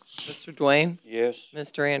 Yes. Mr. Dwayne? Yes.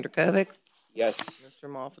 Mr. Andrikovics? Yes. Mr.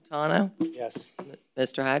 Malfitano? Yes.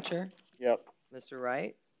 Mr. Hatcher? Yep. Mr.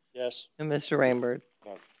 Wright? Yes. And Mr. Rainbird?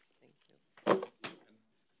 Yes.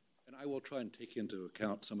 And I will try and take into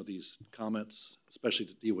account some of these comments, especially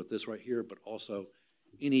to deal with this right here, but also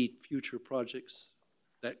any future projects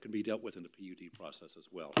that can be dealt with in the PUD process as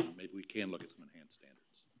well. Maybe we can look at some enhanced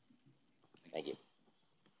standards. Thank you.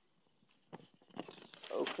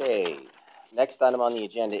 Okay, next item on the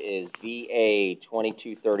agenda is VA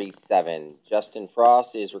 2237. Justin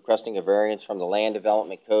Frost is requesting a variance from the Land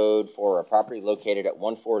Development Code for a property located at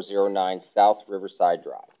 1409 South Riverside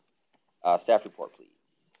Drive. Staff report, please.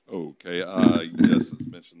 Okay, yes, as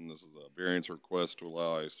mentioned, this is a variance request to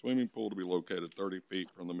allow a swimming pool to be located 30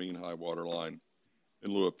 feet from the mean high water line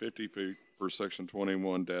in lieu of 50 feet per section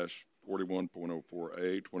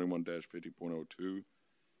 21-41.04A, 21-50.02,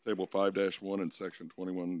 Table 5-1 and Section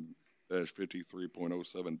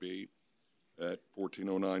 21-53.07B at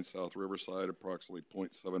 1409 South Riverside, approximately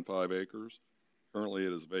 0.75 acres. Currently,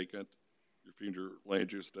 it is vacant. Your future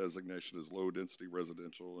land use designation is low-density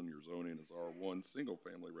residential, and your zoning is R1,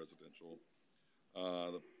 single-family residential.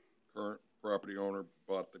 The current property owner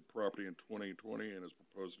bought the property in 2020 and is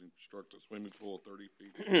proposing to construct a swimming pool 30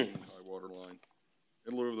 feet from the mean high water line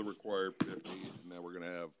in lieu of the required 50. And now we're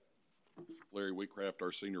going to have Larry Wheatcraft,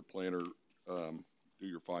 our senior planner, do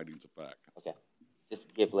your findings of fact. Okay.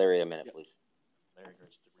 Just give Larry a minute, please. Larry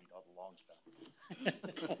gets to read all the long stuff.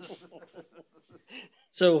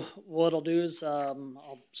 So what I'll do is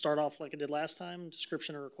I'll start off like I did last time,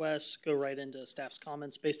 description of requests, go right into staff's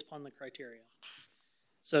comments based upon the criteria.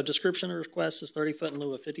 So description of request is 30 foot in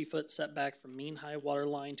lieu of 50-foot setback from mean high water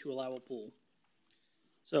line to allow a pool.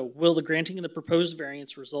 So will the granting of the proposed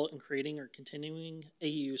variance result in creating or continuing a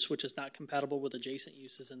use which is not compatible with adjacent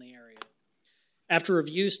uses in the area? After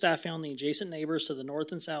review, staff found the adjacent neighbors to the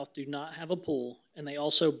north and south do not have a pool, and they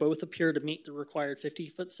also both appear to meet the required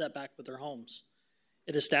 50-foot setback with their homes.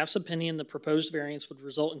 It is staff's opinion the proposed variance would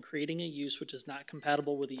result in creating a use which is not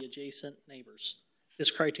compatible with the adjacent neighbors.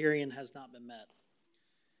 This criterion has not been met.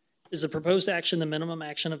 Is the proposed action the minimum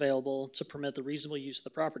action available to permit the reasonable use of the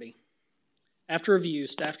property? After review,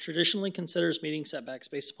 staff traditionally considers meeting setbacks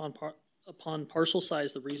based upon parcel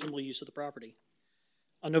size the reasonable use of the property.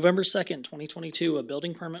 On November 2nd, 2022, a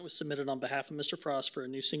building permit was submitted on behalf of Mr. Frost for a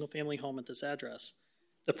new single-family home at this address.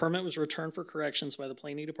 The permit was returned for corrections by the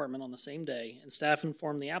planning department on the same day, and staff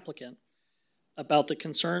informed the applicant about the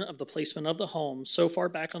concern of the placement of the home so far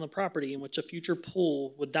back on the property in which a future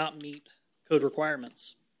pool would not meet code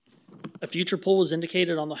requirements. A future pool was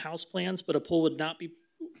indicated on the house plans, but a pool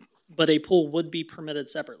would be permitted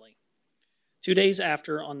separately. 2 days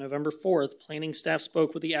after, on November 4th, planning staff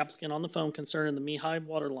spoke with the applicant on the phone concerning the Mihai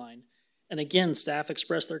water line, and again, staff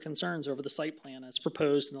expressed their concerns over the site plan as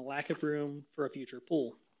proposed and the lack of room for a future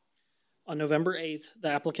pool. On November 8th, the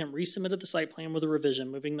applicant resubmitted the site plan with a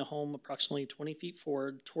revision, moving the home approximately 20 feet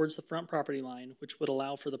forward towards the front property line, which would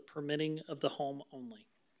allow for the permitting of the home only.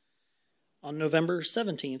 On November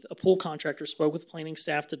 17th, a pool contractor spoke with planning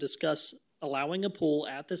staff to discuss allowing a pool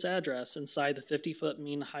at this address inside the 50-foot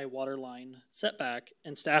mean high water line setback,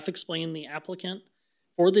 and staff explained the applicant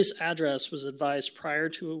for this address was advised prior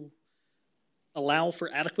to allow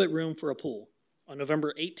for adequate room for a pool. On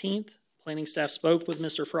November 18th, planning staff spoke with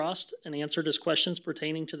Mr. Frost and answered his questions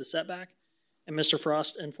pertaining to the setback, and Mr.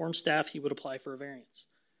 Frost informed staff he would apply for a variance.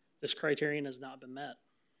 This criterion has not been met.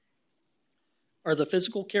 Are the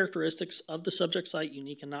physical characteristics of the subject site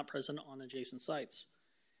unique and not present on adjacent sites?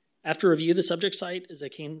 After review, the subject site is a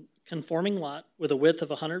conforming lot with a width of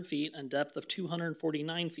 100 feet and depth of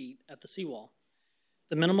 249 feet at the seawall.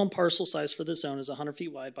 The minimum parcel size for this zone is 100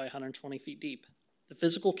 feet wide by 120 feet deep. The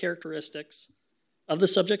physical characteristics of the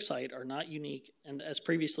subject site are not unique, and as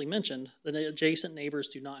previously mentioned, the adjacent neighbors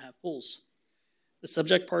do not have pools. The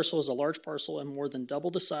subject parcel is a large parcel and more than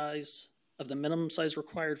double the size of the minimum size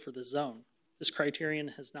required for this zone. This criterion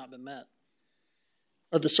has not been met.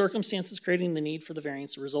 Are the circumstances creating the need for the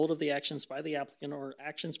variance the result of the actions by the applicant or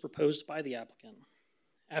actions proposed by the applicant?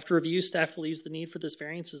 After review, staff believes the need for this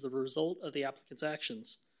variance is the result of the applicant's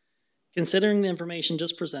actions. Considering the information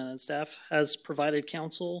just presented, staff has provided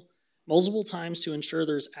counsel multiple times to ensure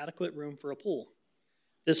there's adequate room for a pool.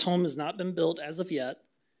 This home has not been built as of yet,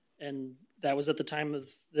 and that was at the time of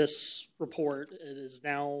this report. It has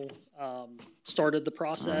now started the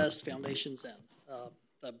process, foundations in.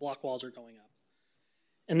 The block walls are going up.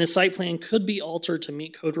 And this site plan could be altered to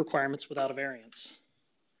meet code requirements without a variance.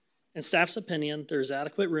 In staff's opinion, there is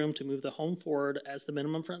adequate room to move the home forward as the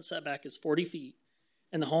minimum front setback is 40 feet,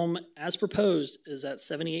 and the home, as proposed, is at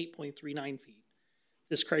 78.39 feet.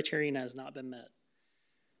 This criterion has not been met.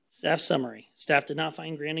 Staff summary. Staff did not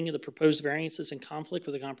find granting of the proposed variances in conflict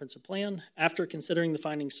with the comprehensive plan. After considering the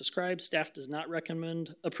findings described, staff does not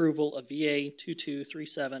recommend approval of VA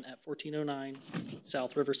 2237 at 1409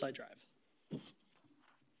 South Riverside Drive.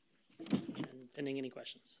 And pending any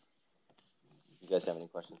questions. You guys have any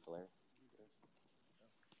questions for Larry?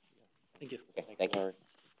 Thank you. Okay, thank you.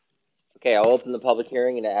 Okay, I'll open the public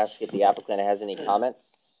hearing and ask if the applicant has any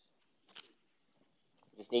comments.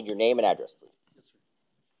 Just need your name and address, please.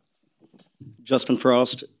 Justin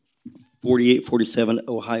Frost, 4847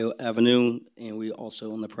 Ohio Avenue, and we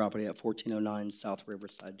also own the property at 1409 South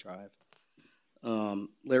Riverside Drive.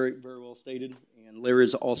 Larry very well stated, and Larry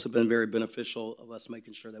has also been very beneficial of us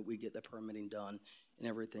making sure that we get the permitting done and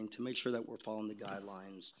everything to make sure that we're following the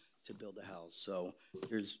guidelines to build the house. So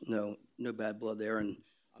there's no bad blood there, and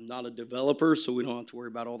I'm not a developer, so we don't have to worry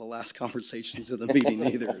about all the last conversations of the meeting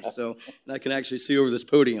either. So, and I can actually see over this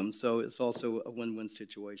podium, so it's also a win-win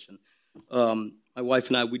situation. My wife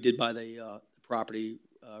and I, we did buy the property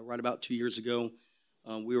right about 2 years ago.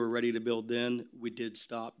 We were ready to build then. We did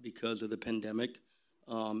stop because of the pandemic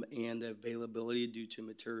and the availability due to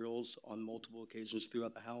materials on multiple occasions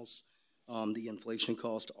throughout the house. The inflation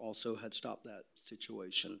cost also had stopped that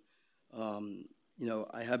situation.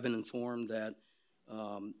 I have been informed that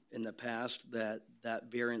in the past that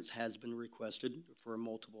variance has been requested for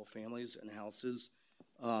multiple families and houses.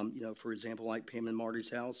 For example, like Pam and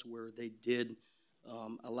Marty's house, where they did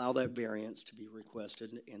allow that variance to be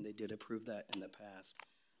requested, and they did approve that in the past.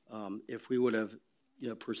 If we would have,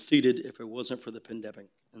 proceeded, if it wasn't for the pandemic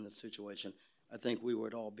in this situation, I think we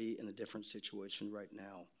would all be in a different situation right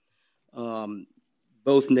now.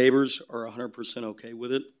 Both neighbors are 100% okay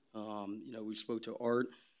with it. We spoke to Art,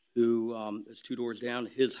 who is 2 doors down.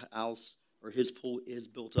 His house or his pool is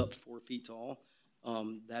built up to 4 feet tall.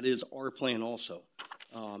 That is our plan also,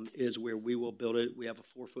 is where we will build it. We have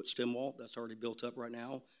a 4-foot stem wall that's already built up right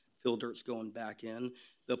now. Fill dirt's going back in.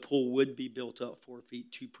 The pool would be built up 4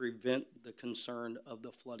 feet to prevent the concern of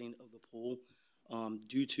the flooding of the pool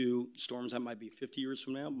due to storms that might be 50 years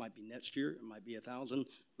from now, might be next year, it might be 1,000.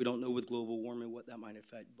 We don't know with global warming what that might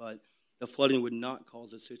affect, but the flooding would not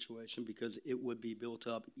cause a situation because it would be built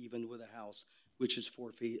up even with a house, which is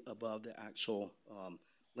 4 feet above the actual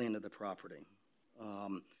land of the property.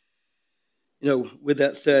 With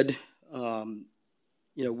that said,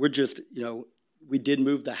 we're just, we did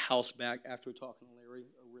move the house back after talking to Larry,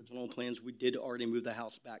 original plans. We did already move the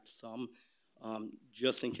house back some,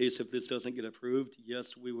 just in case if this doesn't get approved.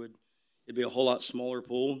 Yes, it'd be a whole lot smaller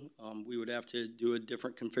pool. We would have to do a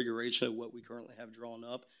different configuration of what we currently have drawn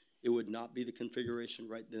up. It would not be the configuration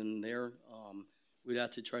right then and there. We'd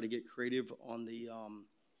have to try to get creative on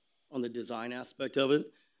the design aspect of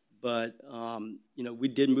it. But, we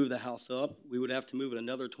did move the house up. We would have to move it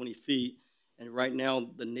another 20 feet. And right now,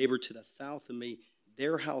 the neighbor to the south of me,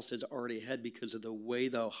 their house is already ahead because of the way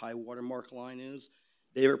the high water mark line is.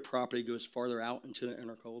 Their property goes farther out into the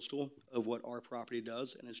intercoastal of what our property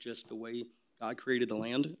does. And it's just the way God created the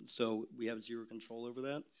land. So we have zero control over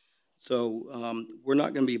that. So we're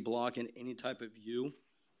not going to be blocking any type of view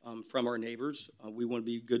from our neighbors. We want to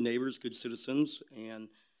be good neighbors, good citizens, and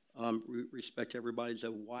respect everybody's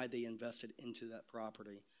of why they invested into that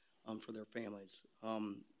property for their families.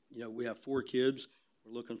 We have 4 kids.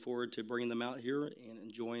 We're looking forward to bringing them out here and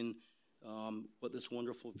enjoying what this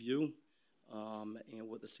wonderful view and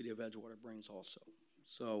what the city of Edgewater brings also.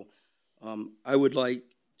 So I would like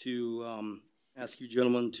to ask you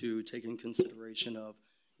gentlemen to take in consideration of,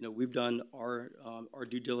 we've done our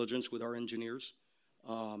due diligence with our engineers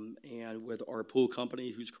and with our pool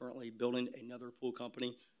company who's currently building another pool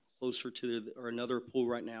company closer to or another pool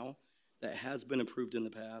right now that has been approved in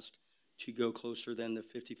the past to go closer than the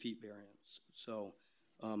 50 feet variance. So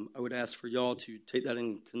I would ask for y'all to take that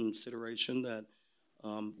in consideration that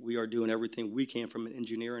we are doing everything we can from an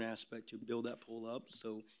engineering aspect to build that pool up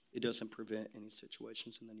so it doesn't prevent any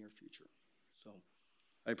situations in the near future. So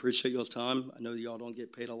I appreciate y'all's time. I know y'all don't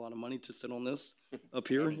get paid a lot of money to sit on this up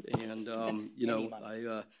here. And,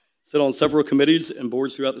 I sit on several committees and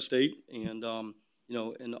boards throughout the state. And,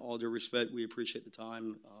 in all due respect, we appreciate the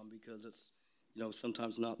time because it's,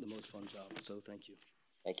 sometimes not the most fun job. So thank you.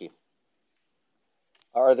 Thank you.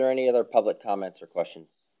 Are there any other public comments or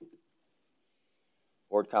questions?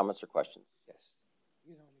 Board comments or questions? Yes.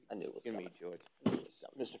 I knew it was coming. George.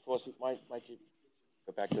 Mr. Fawcett, might you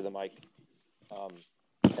go back to the mic?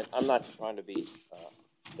 And I'm not trying to be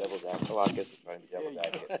devil's advocate. Well, I guess I'm trying to be devil's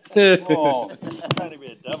advocate. Trying to be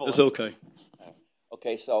a devil. It's okay.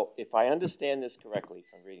 Okay, so if I understand this correctly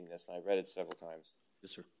from reading this, and I've read it several times.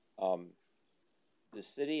 Yes, sir. The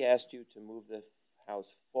city asked you to move the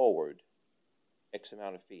house forward X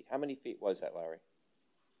amount of feet. How many feet was that, Larry? It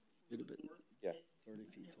would have been 30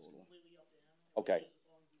 feet total. Okay.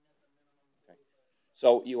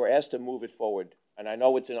 So you were asked to move it forward, and I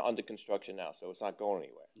know it's under construction now, so it's not going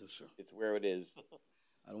anywhere. No, sir. It's where it is.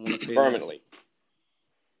 I don't want to pay permanently.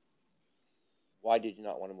 Why did you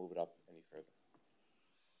not want to move it up any further?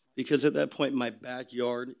 Because at that point, my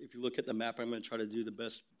backyard, if you look at the map, I'm going to try to do the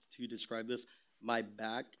best to describe this. My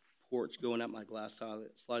back porch going out my glass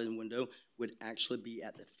sliding window would actually be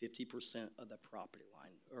at the 50% of the property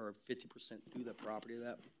line, or 50% through the property of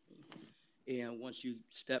that. And once you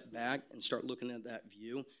step back and start looking at that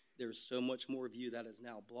view, there's so much more view that is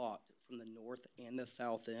now blocked from the north and the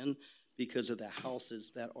south end because of the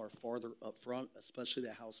houses that are farther up front, especially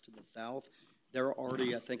the house to the south. They're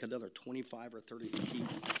already, I think, another 25 or 30 feet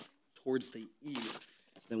towards the east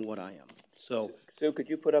than what I am. So, Sue, could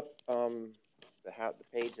you put up the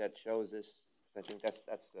page that shows this? I think that's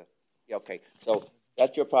the, yeah, okay. So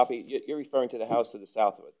that's your property. You're referring to the house to the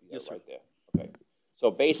south of it. Yes, sir. Right there. Okay. So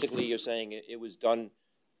basically you're saying it was done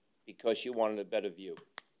because you wanted a better view,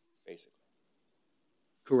 basically.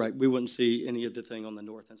 Correct. We wouldn't see any of the thing on the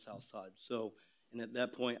north and south side. So, and at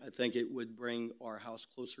that point, I think it would bring our house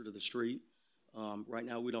closer to the street. Right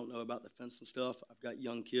now, we don't know about the fence and stuff. I've got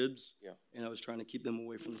young kids, and I was trying to keep them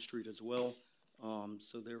away from the street as well.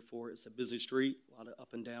 So therefore, it's a busy street, a lot of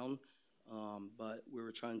up and down. But we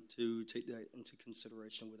were trying to take that into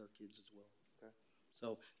consideration with our kids as well. Okay.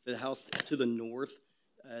 So the house to the north,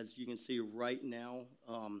 as you can see right now,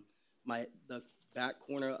 the back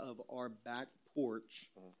corner of our back porch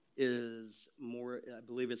is more, I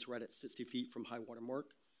believe it's right at 60 feet from high water mark.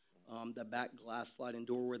 The back glass sliding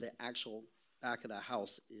door where the actual back of the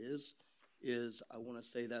house is I want to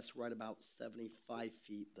say that's right about 75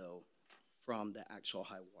 feet though from the actual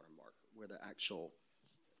high water mark where the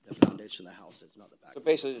foundation of the house is, not the back. So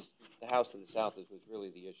basically, the house to the south was really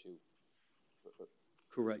the issue.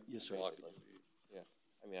 Correct, yes, sir. Basically. Yeah,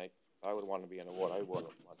 I mean, I would want to be in the water. I would want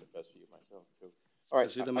the best for you myself too. All right,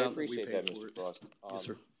 I appreciate that, Mr. Frost. Yes,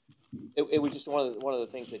 sir. It was just one of the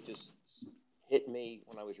things that just hit me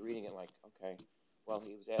when I was reading it. Like, okay, well,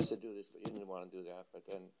 he was asked to do this, but he didn't want to do that. But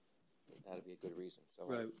then that'd be a good reason. So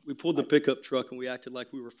right, we pulled the pickup truck and we acted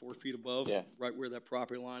like we were 4 feet above, yeah, right where that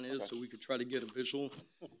property line is, okay, so we could try to get a visual.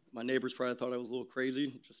 My neighbors probably thought I was a little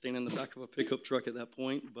crazy, just standing in the back of a pickup truck at that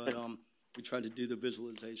point, but we tried to do the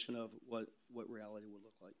visualization of what reality would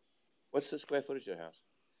look like. What's the square footage of your house?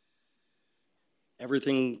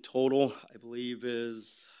 Everything total, I believe,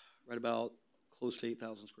 is right about close to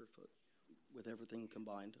 8,000 square foot with everything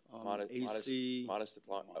combined. AC, modest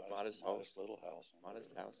little house.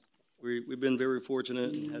 Modest house. We've been very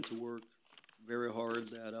fortunate and had to work very hard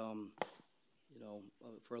that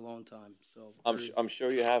for a long time. So I'm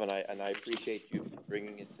sure you have, and I appreciate you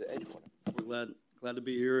bringing it to Edgewater. We're glad to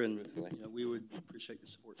be here, and we would appreciate your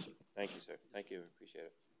support, sir. Thank you, sir. Thank you. Appreciate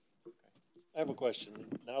it. Okay. I have a question.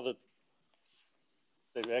 Now that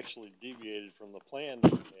they've actually deviated from the plan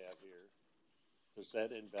that we have here, does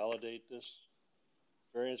that invalidate this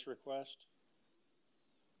variance request?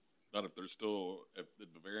 Not if there's still, if the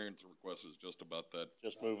variance request is just about that.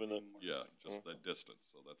 Just moving them? Yeah, just that distance.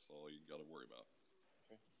 So that's all you got to worry about.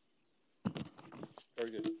 Okay.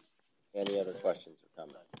 Very good. Any other questions or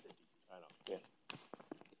comments? I know. Yeah.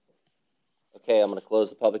 Okay, I'm going to close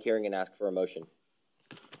the public hearing and ask for a motion.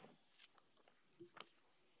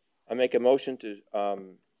 I make a motion to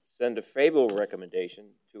send a favorable recommendation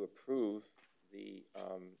to approve the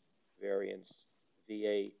variance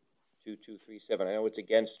VA 2237. I know it's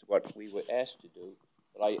against what we were asked to do,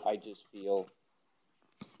 but I just feel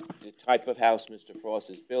the type of house Mr. Frost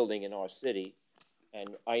is building in our city,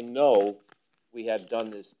 and I know we have done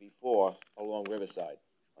this before along Riverside,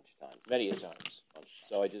 a bunch of times, many a times.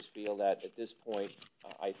 So I just feel that at this point,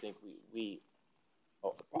 I think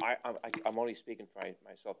I'm only speaking for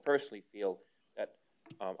myself, personally feel that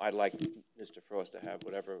I'd like Mr. Frost to have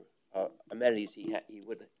whatever amenities he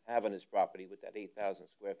would have on his property with that 8,000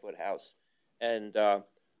 square foot house, and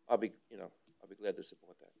I'll be glad to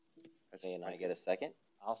support that. Okay, and I get a second?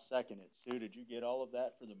 I'll second it. Sue, did you get all of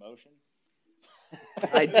that for the motion?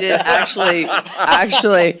 I did actually,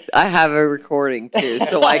 I have a recording too,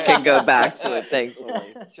 so I can go back to it,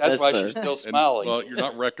 thankfully. That's why she's still smiling. Well, you're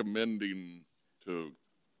not recommending to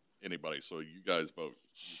anybody, so you guys vote.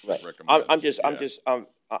 You right. recommend. I'm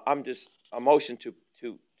just a motion to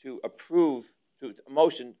approve,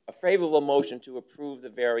 a favorable motion to approve the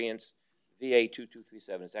variance VA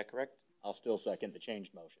 2237. Is that correct? I'll still second the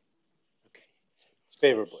changed motion. Okay.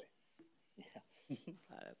 Favorably. Yeah.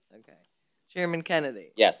 Got it. Okay. Chairman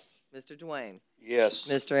Kennedy. Yes. Mr. Dwayne. Yes.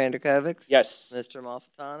 Mr. Anderkovics. Yes. Mr.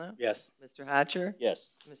 Malfitano. Yes. Mr. Hatcher.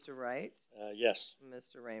 Yes. Mr. Wright. Yes.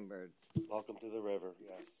 Mr. Rainbird. Welcome to the river.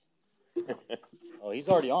 Yes. Oh, he's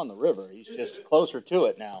already on the river. He's just closer to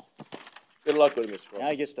it now. Good luck with it, Mr. Frost. Now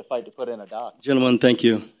he gets to fight to put in a dock. Gentlemen, thank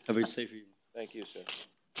you. Have a safe evening. Thank you, sir.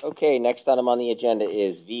 Okay, next item on the agenda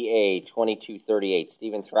is VA 2238.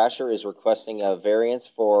 Stephen Thrasher is requesting a variance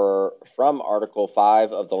from Article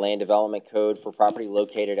 5 of the Land Development Code for property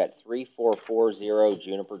located at 3440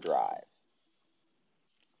 Juniper Drive.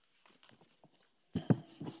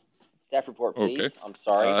 Staff report, please. Okay. I'm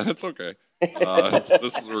sorry. That's okay.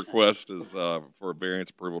 This is a request for a variance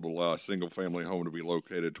approval to allow a single-family home to be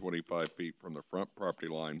located 25 feet from the front property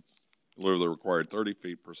line in lieu of the required 30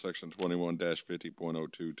 feet per Section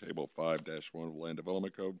 21-50.02, Table 5-1 of Land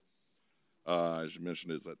Development Code. As you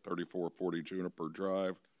mentioned, it's at 3440 Juniper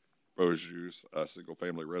Drive. Proposed use,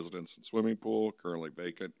 single-family residence and swimming pool, currently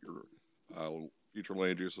vacant. Your future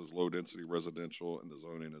land use is low-density residential, and the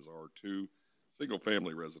zoning is R2,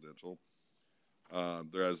 single-family residential.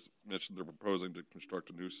 As mentioned, they're proposing to construct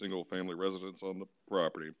a new single-family residence on the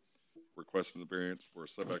property, requesting the variance for a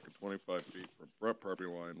setback of 25 feet from front property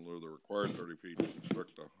line in lieu of the required 30 feet to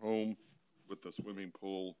construct a home with the swimming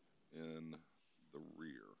pool in the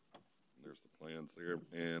rear. And there's the plans there,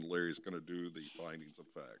 and Larry's going to do the findings of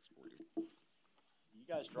facts for you. You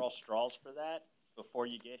guys draw straws for that before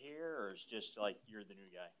you get here, or it's just like you're the new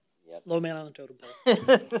guy? Yep. Low man on the totem pole.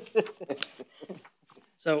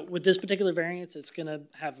 So with this particular variance, it's going to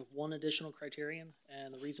have one additional criterion,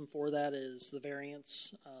 and the reason for that is the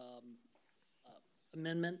variance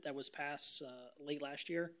amendment that was passed late last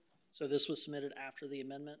year. So this was submitted after the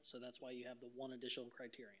amendment, so that's why you have the one additional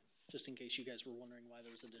criterion, just in case you guys were wondering why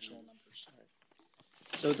there was additional numbers.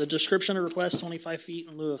 So the description of request, 25 feet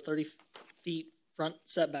in lieu of 30 feet front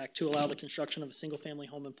setback to allow the construction of a single-family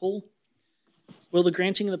home and pool. Will the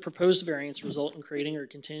granting of the proposed variance result in creating or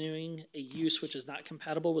continuing a use which is not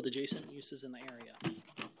compatible with adjacent uses in the area?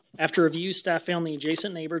 After review, staff found the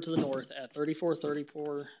adjacent neighbor to the north at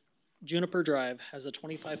 3434 Juniper Drive has a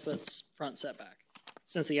 25-foot front setback.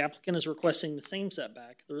 Since the applicant is requesting the same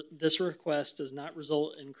setback, this request does not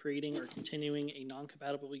result in creating or continuing a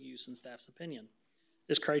non-compatible use in staff's opinion.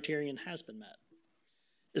 This criterion has been met.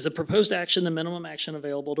 Is the proposed action the minimum action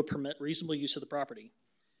available to permit reasonable use of the property?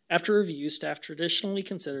 After review, staff traditionally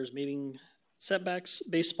considers meeting setbacks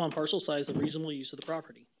based upon parcel size and reasonable use of the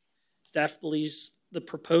property. Staff believes the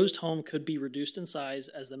proposed home could be reduced in size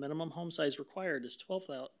as the minimum home size required is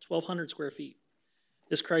 1,200 square feet.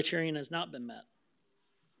 This criterion has not been met.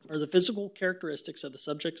 Are the physical characteristics of the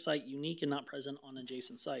subject site unique and not present on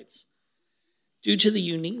adjacent sites? Due to the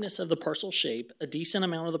uniqueness of the parcel shape, a decent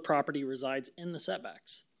amount of the property resides in the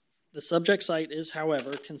setbacks. The subject site is,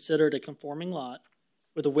 however, considered a conforming lot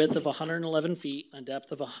with a width of 111 feet and a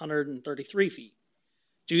depth of 133 feet.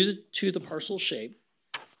 Due to the parcel shape,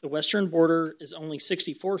 the western border is only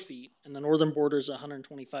 64 feet and the northern border is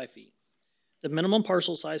 125 feet. The minimum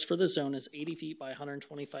parcel size for this zone is 80 feet by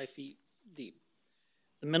 125 feet deep.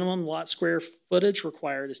 The minimum lot square footage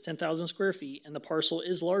required is 10,000 square feet, and the parcel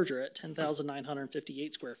is larger at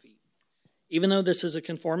 10,958 square feet. Even though this is a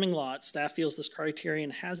conforming lot, staff feels this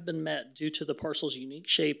criterion has been met due to the parcel's unique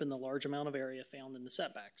shape and the large amount of area found in the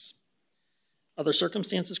setbacks. Other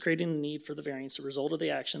circumstances creating the need for the variance are the result of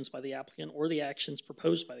the actions by the applicant or the actions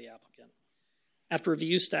proposed by the applicant. After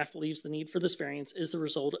review, staff believes the need for this variance is the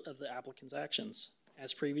result of the applicant's actions.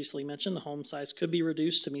 As previously mentioned, the home size could be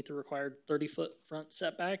reduced to meet the required 30-foot front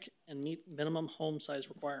setback and meet minimum home size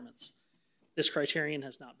requirements. This criterion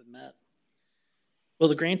has not been met. Will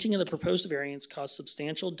the granting of the proposed variance cause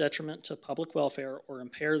substantial detriment to public welfare or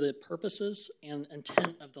impair the purposes and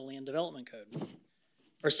intent of the Land Development Code?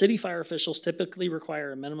 Our city fire officials typically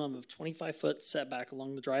require a minimum of 25-foot setback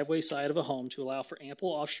along the driveway side of a home to allow for ample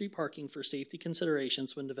off-street parking for safety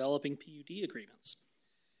considerations when developing PUD agreements.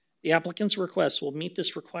 The applicant's request will meet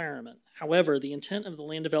this requirement. However, the intent of the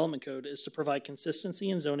Land Development Code is to provide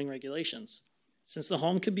consistency in zoning regulations. Since the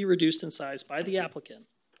home could be reduced in size by the applicant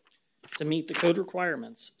to meet the code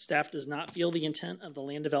requirements, staff does not feel the intent of the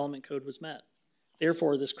Land Development Code was met.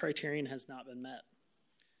 Therefore, this criterion has not been met.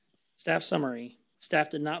 Staff summary.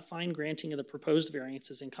 Staff did not find granting of the proposed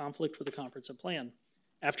variances in conflict with the comprehensive plan.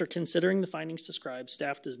 After considering the findings described,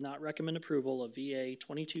 staff does not recommend approval of VA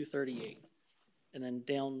 2238. And then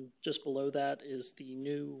down just below that is the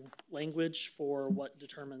new language for what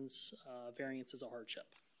determines variance as a hardship.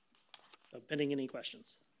 So pending any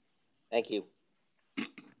questions. Thank you.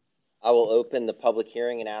 I will open the public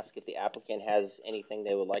hearing and ask if the applicant has anything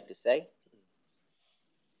they would like to say.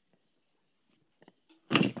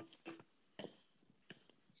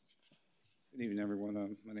 Good evening,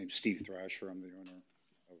 everyone. My name is Steve Thrasher. I'm the owner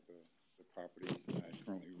of the property. I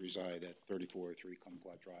currently reside at 3403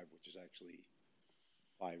 Kumquat Drive, which is actually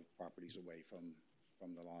 5 properties away from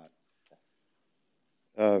the lot.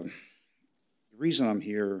 The reason I'm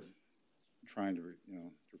here trying to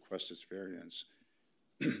request this variance,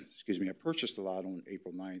 excuse me, I purchased the lot on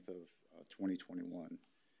April 9th of 2021,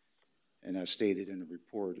 and as stated in the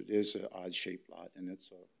report, it is an odd-shaped lot, and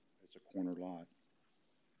it's a corner lot.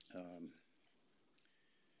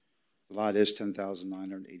 The lot is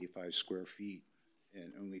 10,985 square feet,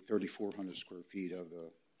 and only 3,400 square feet of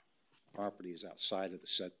the property is outside of the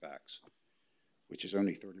setbacks, which is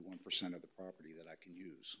only 31% of the property that I can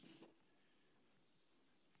use.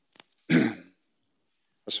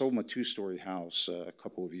 I sold my 2-story house a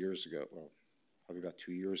couple of years ago, well, probably about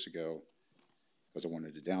 2 years ago, because I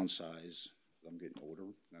wanted to downsize. I'm getting older,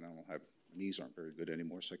 and my knees aren't very good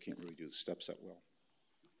anymore, so I can't really do the steps that well.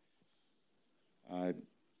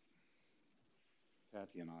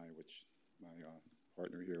 Kathy and I, which my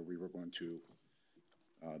partner here, we were going to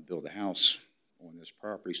build a house on this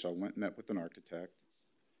property. So I went and met with an architect,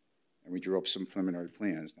 and we drew up some preliminary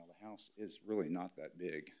plans. Now the house is really not that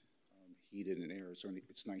big. Heated and air, it's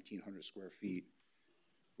 1,900 square feet,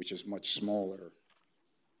 which is much smaller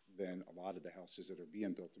than a lot of the houses that are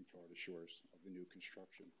being built in Florida Shores of the new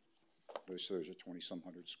construction. Most of those are 20-some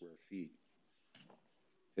hundred square feet.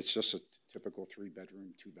 It's just a typical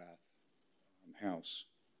 3-bedroom, 2-bath house.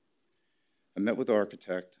 I met with the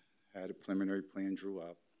architect, had a preliminary plan drew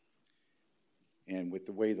up, and with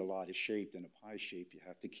the way the lot is shaped in a pie shape, you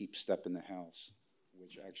have to keep stepping the house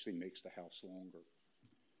which actually makes the house longer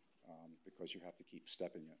because you have to keep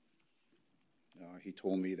stepping it. He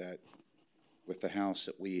told me that with the house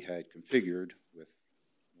that we had configured, with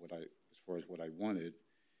as far as what I wanted,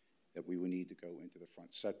 that we would need to go into the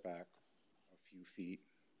front setback a few feet,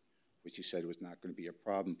 which he said was not going to be a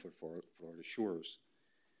problem for Florida Shores.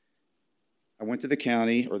 I went to the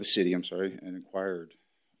county, or the city, I'm sorry, and inquired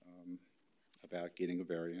about getting a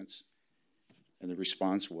variance. And the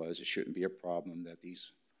response was it shouldn't be a problem, that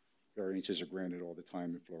these variances are granted all the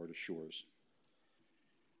time in Florida Shores.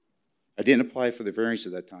 I didn't apply for the variance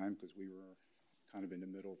at that time because we were kind of in the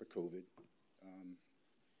middle of the COVID.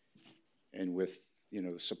 And with,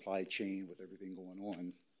 the supply chain, with everything going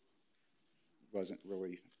on, it wasn't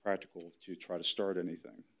really practical to try to start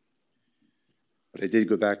anything. But I did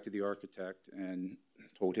go back to the architect and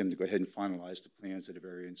told him to go ahead and finalize the plans that a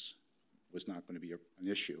variance was not going to be an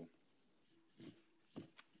issue.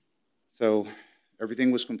 So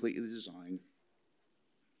everything was completely designed.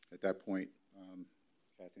 At that point,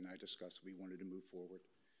 Kathy and I discussed we wanted to move forward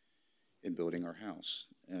in building our house.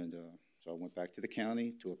 And so I went back to the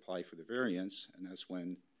county to apply for the variance, and that's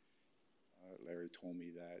when Larry told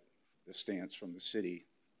me that the stance from the city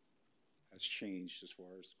has changed as far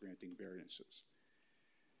as granting variances.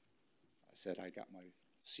 I said I got my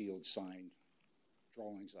sealed, signed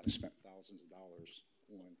drawings that I spent thousands of dollars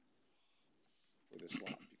on for this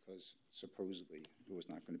lot because supposedly it was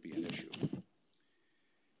not going to be an issue.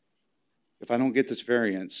 If I don't get this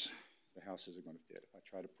variance, the house isn't going to fit. If I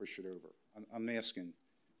try to push it over, I'm asking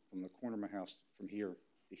from the corner of my house from here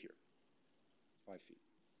to here, 5 feet.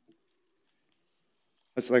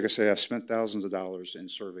 That's like I say, I've spent thousands of dollars in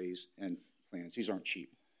surveys and plans. These aren't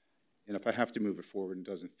cheap. And if I have to move it forward and it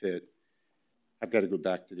doesn't fit, I've got to go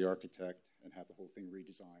back to the architect and have the whole thing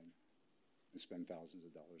redesigned and spend thousands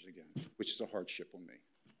of dollars again, which is a hardship on me.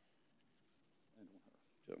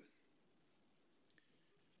 So,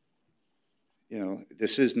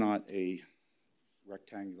 this is not a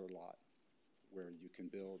rectangular lot where you can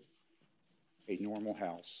build a normal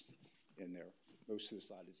house in there. Most of the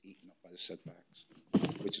side is eaten up by the setbacks,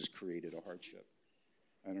 which has created a hardship.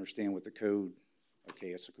 I understand with the code, okay,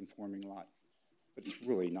 it's a conforming lot, but it's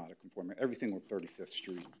really not a conforming. Everything on 35th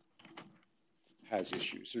Street has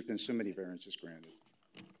issues. There's been so many variances granted.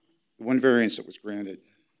 The one variance that was granted,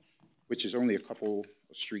 which is only a couple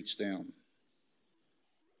of streets down,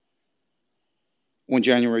 on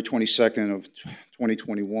January 22nd of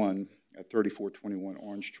 2021 at 3421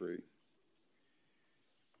 Orange Tree,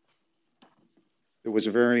 there was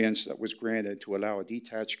a variance that was granted to allow a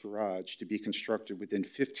detached garage to be constructed within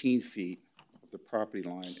 15 feet of the property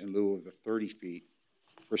line in lieu of the 30 feet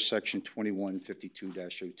for Section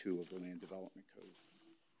 2152-02 of the Land Development Code,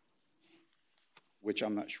 which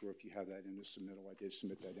I'm not sure if you have that in the submittal. I did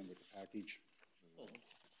submit that in with the package.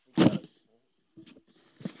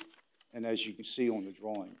 And as you can see on the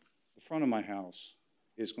drawing, the front of my house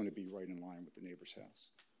is going to be right in line with the neighbor's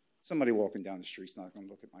house. Somebody walking down the street's not going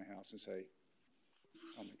to look at my house and say,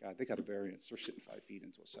 oh my God, they got a variance. They're sitting 5 feet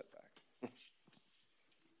into a setback.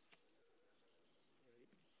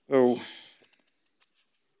 So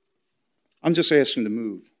I'm just asking to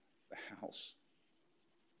move the house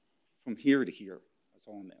from here to here. That's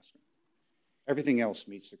all I'm asking. Everything else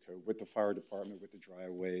meets the code with the fire department, with the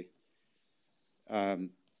driveway.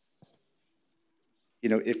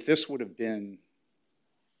 If this would have been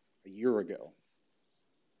a year ago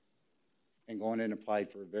and gone in and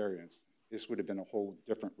applied for a variance, this would have been a whole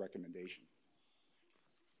different recommendation.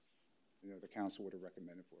 The council would have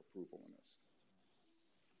recommended for approval on this.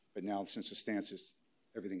 But now, since the stance is,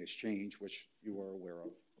 everything has changed, which you are aware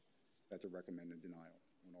of, that they're recommending denial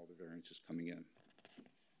on all the variances coming in.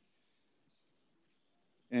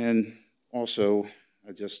 And also,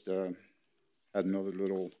 I just had another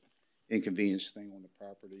little inconvenience thing on the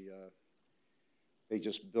property. They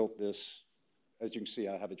just built this. As you can see,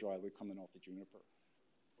 I have a driveway coming off the Juniper.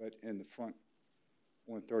 But in the front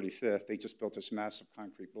on 35th, they just built this massive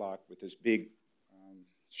concrete block with this big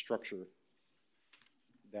structure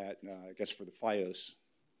that I guess for the FiOS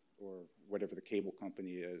or whatever the cable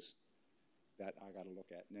company is that I got to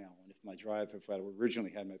look at now. And if I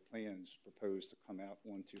originally had my plans proposed to come out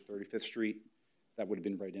onto 35th Street, that would have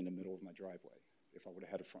been right in the middle of my driveway if I would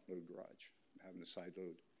have had a front load garage, having a side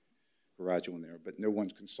load garage on there. But no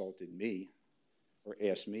one's consulted me or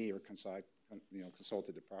asked me or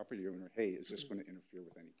consulted the property owner, hey, is this going to interfere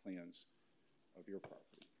with any plans of your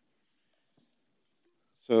property?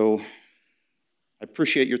 So I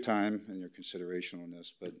appreciate your time and your consideration on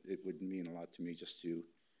this, but it would mean a lot to me just to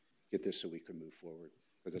get this so we could move forward.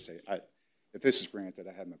 Because I say, if this is granted,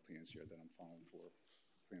 I have my plans here that I'm plan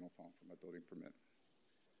on filing for my building permit.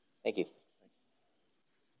 Thank you.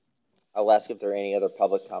 I'll ask if there are any other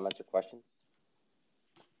public comments or questions.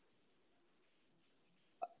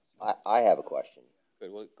 I have a question.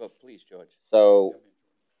 Good, well, go, please, George. So,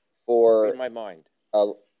 Read my mind.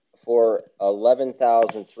 For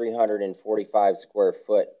 11,345 square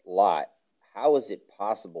foot lot, how is it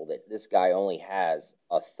possible that this guy only has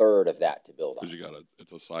a third of that to build on? Because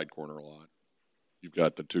it's a side corner lot. You've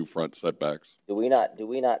got the two front setbacks. Do we not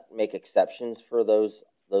make exceptions for those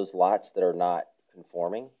lots that are not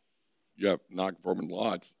conforming? You have non-conforming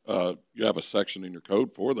lots. You have a section in your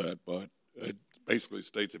code for that, but it basically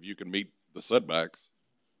states if you can meet the setbacks,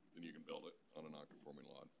 then you can build it on a non-conforming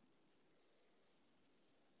lot.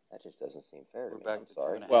 That just doesn't seem fair to me. back I'm to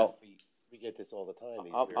sorry. Well, We get this all the time.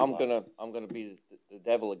 These I'm weird lots. gonna be the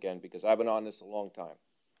devil again because I've been on this a long time,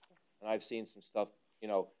 and I've seen some stuff. You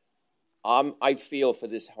know, I feel for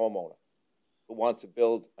this homeowner who wants to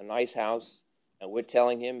build a nice house, and we're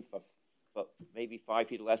telling him for maybe 5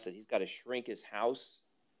 feet less that he's got to shrink his house.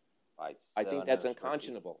 I think that's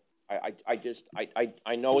unconscionable. I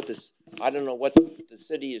know what this. I don't know what the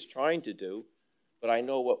city is trying to do, but I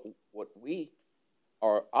know what we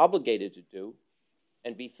are obligated to do,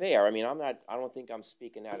 and be fair. I mean, I don't think I'm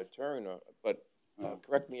speaking out of turn, but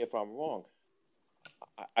correct me if I'm wrong.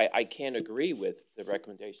 I can't agree with the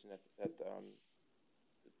recommendation that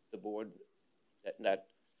the board that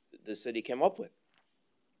the city came up with,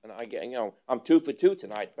 and I'm 2 for 2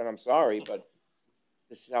 tonight, but I'm sorry, but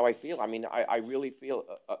this is how I feel. I mean, I really feel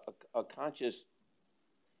a conscious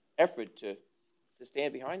effort to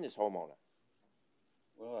stand behind this homeowner.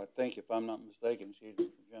 Well, I think if I'm not mistaken, she's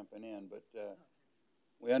jumping in, but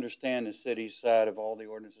we understand the city's side of all the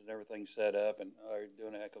ordinances, everything set up, and are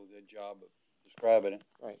doing a heck of a good job of describing it.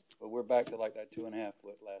 Right. But we're back to like that 2.5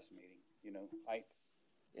 foot last meeting, height.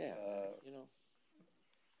 Yeah.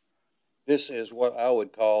 This is what I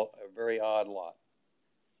would call a very odd lot.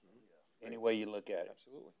 Any way you look at it.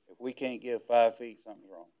 Absolutely. If we can't give 5 feet,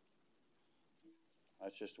 something's wrong.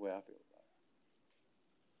 That's just the way I feel about it.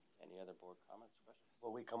 Any other board comments, questions?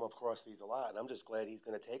 Well, we come across these a lot, and I'm just glad he's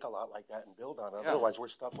going to take a lot like that and build on it. Yeah. Otherwise, we're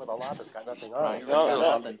stuck with a lot that's got nothing on Right. it.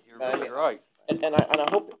 No, You're right. And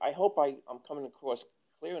I hope I'm coming across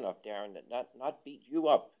clear enough, Darren, that not beat you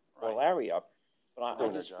up or Larry up, but I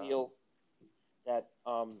Doing just their job. feel that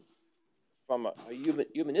from a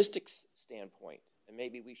humanistic standpoint, and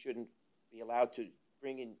maybe we shouldn't be allowed to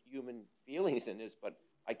bring in human feelings in this, but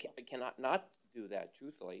I cannot not do that,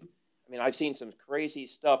 truthfully. I mean, I've seen some crazy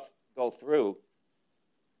stuff go through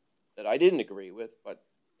that I didn't agree with, but,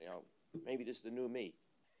 maybe this is the new me.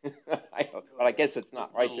 But I guess it's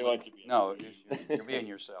not, right, George? No, you're being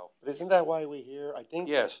yourself. But isn't that why we're here? I think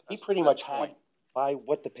Yes. he pretty much had, by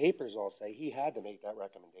what the papers all say, he had to make that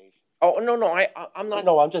recommendation. Oh, no, I'm not.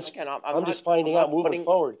 No, I'm just, again, I'm not- just finding I'm out not moving putting-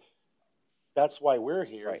 forward. That's why we're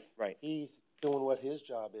here. Right. He's doing what his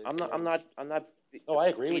job is. I'm not No, I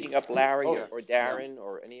agree with beating you. up Larry Oh, yeah. or Darren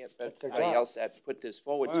or any of That's their anybody job. else that put this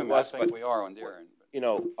forward Well, to I us, think but we are on Darren.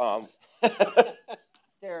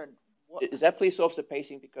 Darren, is that police officer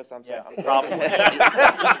pacing because I'm saying? Yeah, probably.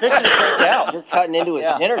 You're cutting into his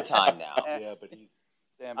dinner time now. Yeah, but he's.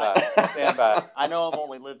 Stand by. Stand by. I know I've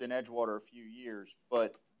only lived in Edgewater a few years,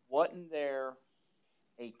 but wasn't there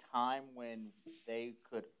a time when they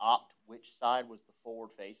could opt which side was the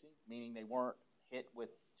forward facing, meaning they weren't hit with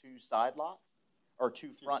two side lots or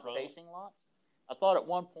two front facing lots? I thought at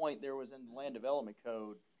one point there was in the land development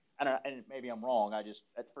code, and maybe I'm wrong.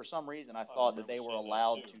 For some reason I thought that they were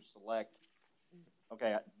allowed to select.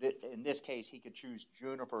 Okay, in this case, he could choose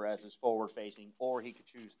Juniper as his forward-facing, or he could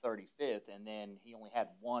choose 35th, and then he only had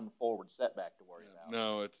one forward setback to worry about.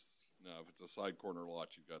 No, if it's a side corner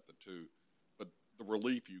lot, you've got the two. But the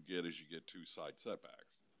relief you get is you get two side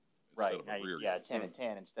setbacks. Right, Instead of a rear yeah, yard. 10 and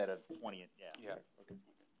 10 instead of 20 and, yeah. Okay.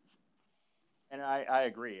 And I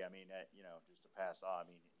agree. I mean, just to pass on, I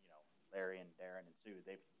mean, Larry and Darren and Sue,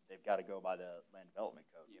 they've got to go by the land development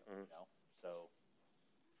code, so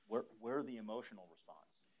we're the emotional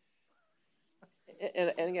response.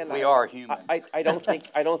 And again, We are human. I don't think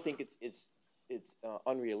it's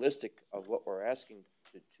unrealistic of what we're asking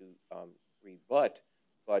to rebut,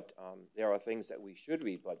 but there are things that we should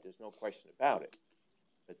rebut. There's no question about it.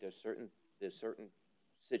 But there's certain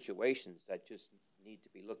situations that just need to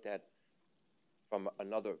be looked at from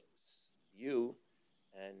another view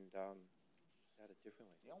and at it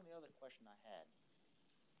differently. The only other question I had.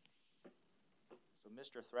 So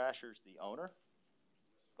Mr. Thrasher's the owner,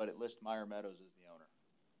 but it lists Meyer Meadows as the owner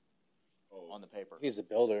on the paper. He's a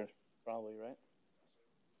builder, probably, right?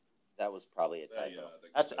 That was probably a typo.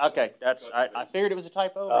 That's okay. I figured it was a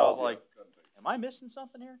typo, but I was like, am I missing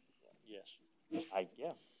something here? Yes.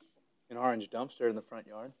 Yeah. An orange dumpster in the front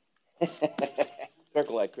yard.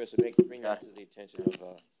 Circle that, Chris, and bring that to the attention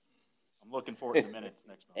of, I'm looking forward to the minutes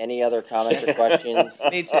next month. Any other comments or questions?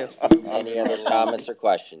 Me too. Any other comments or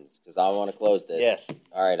questions? Because I want to close this. Yes.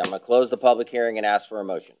 All right, I'm going to close the public hearing and ask for a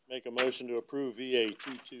motion. Make a motion to approve VA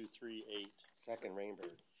 2238. Second,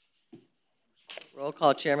 Rainbird. Roll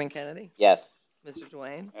call, Chairman Kennedy? Yes. Mr.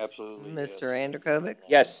 Dwayne? Absolutely. Mr. Anderkovic?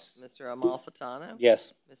 yes. Mr. Amalfitano?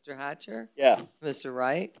 Yes. Mr. Hatcher? Yeah. Mr.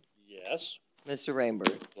 Wright? Yes. Mr.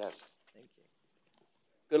 Rainbird? Yes. Thank you.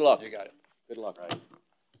 Good luck. You got it. Good luck. Right.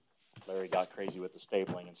 Larry got crazy with the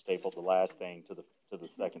stapling and stapled the last thing to the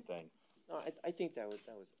second thing. No, I think that was.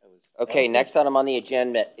 Okay, next item on the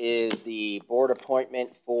agenda is the board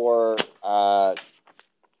appointment for, not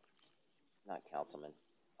councilman,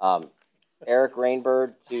 Eric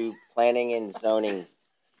Rainbird to Planning and Zoning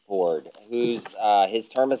Board, whose, his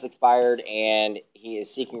term has expired and he is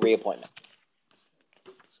seeking reappointment.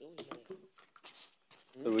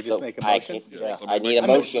 So we just So make a I motion? can- Yeah. I need a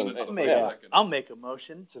motion. I'll make a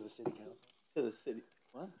motion. To the city council. To the city.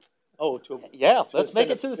 What? Oh, Yeah, let's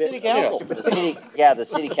make it to the city council. The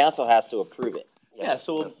city council has to approve it. Yeah,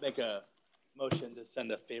 so we'll make a motion to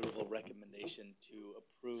send a favorable recommendation to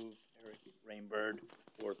approve Eric Rainbird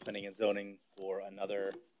for planning and zoning for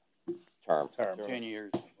another Term. 10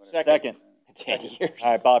 years. Second. 10 years.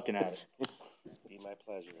 All right, Bob can have it. Be my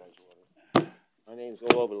pleasure, Edgewater. My name's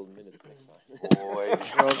all over the minutes next time.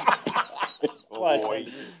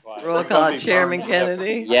 Roll call, Chairman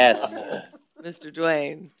Kennedy? Yes. Mr.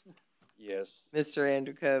 Dwayne? Yes. Mr.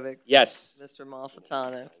 Anderkovic? Yes. Mr.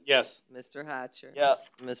 Amalfitano? Yes. Mr. Hatcher? Yeah.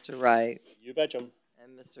 Mr. Wright? You betcha.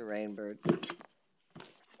 And Mr. Rainbird?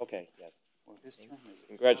 Okay, yes. Well, his term is-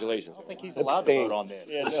 Congratulations. I don't think he's allowed to vote on this.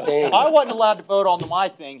 Yeah, no. Abstain. I wasn't allowed to vote on my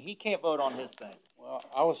thing. He can't vote on his thing. Well,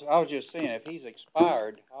 I was just saying, if he's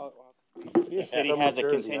expired, The city From has a New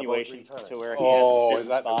Jersey, I vote continuation 3 times. to where he has to sit is in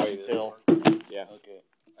that the spot way it is? until. Yeah. Okay.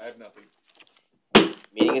 I have nothing.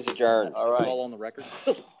 Meeting is adjourned. All right. It's all on the record.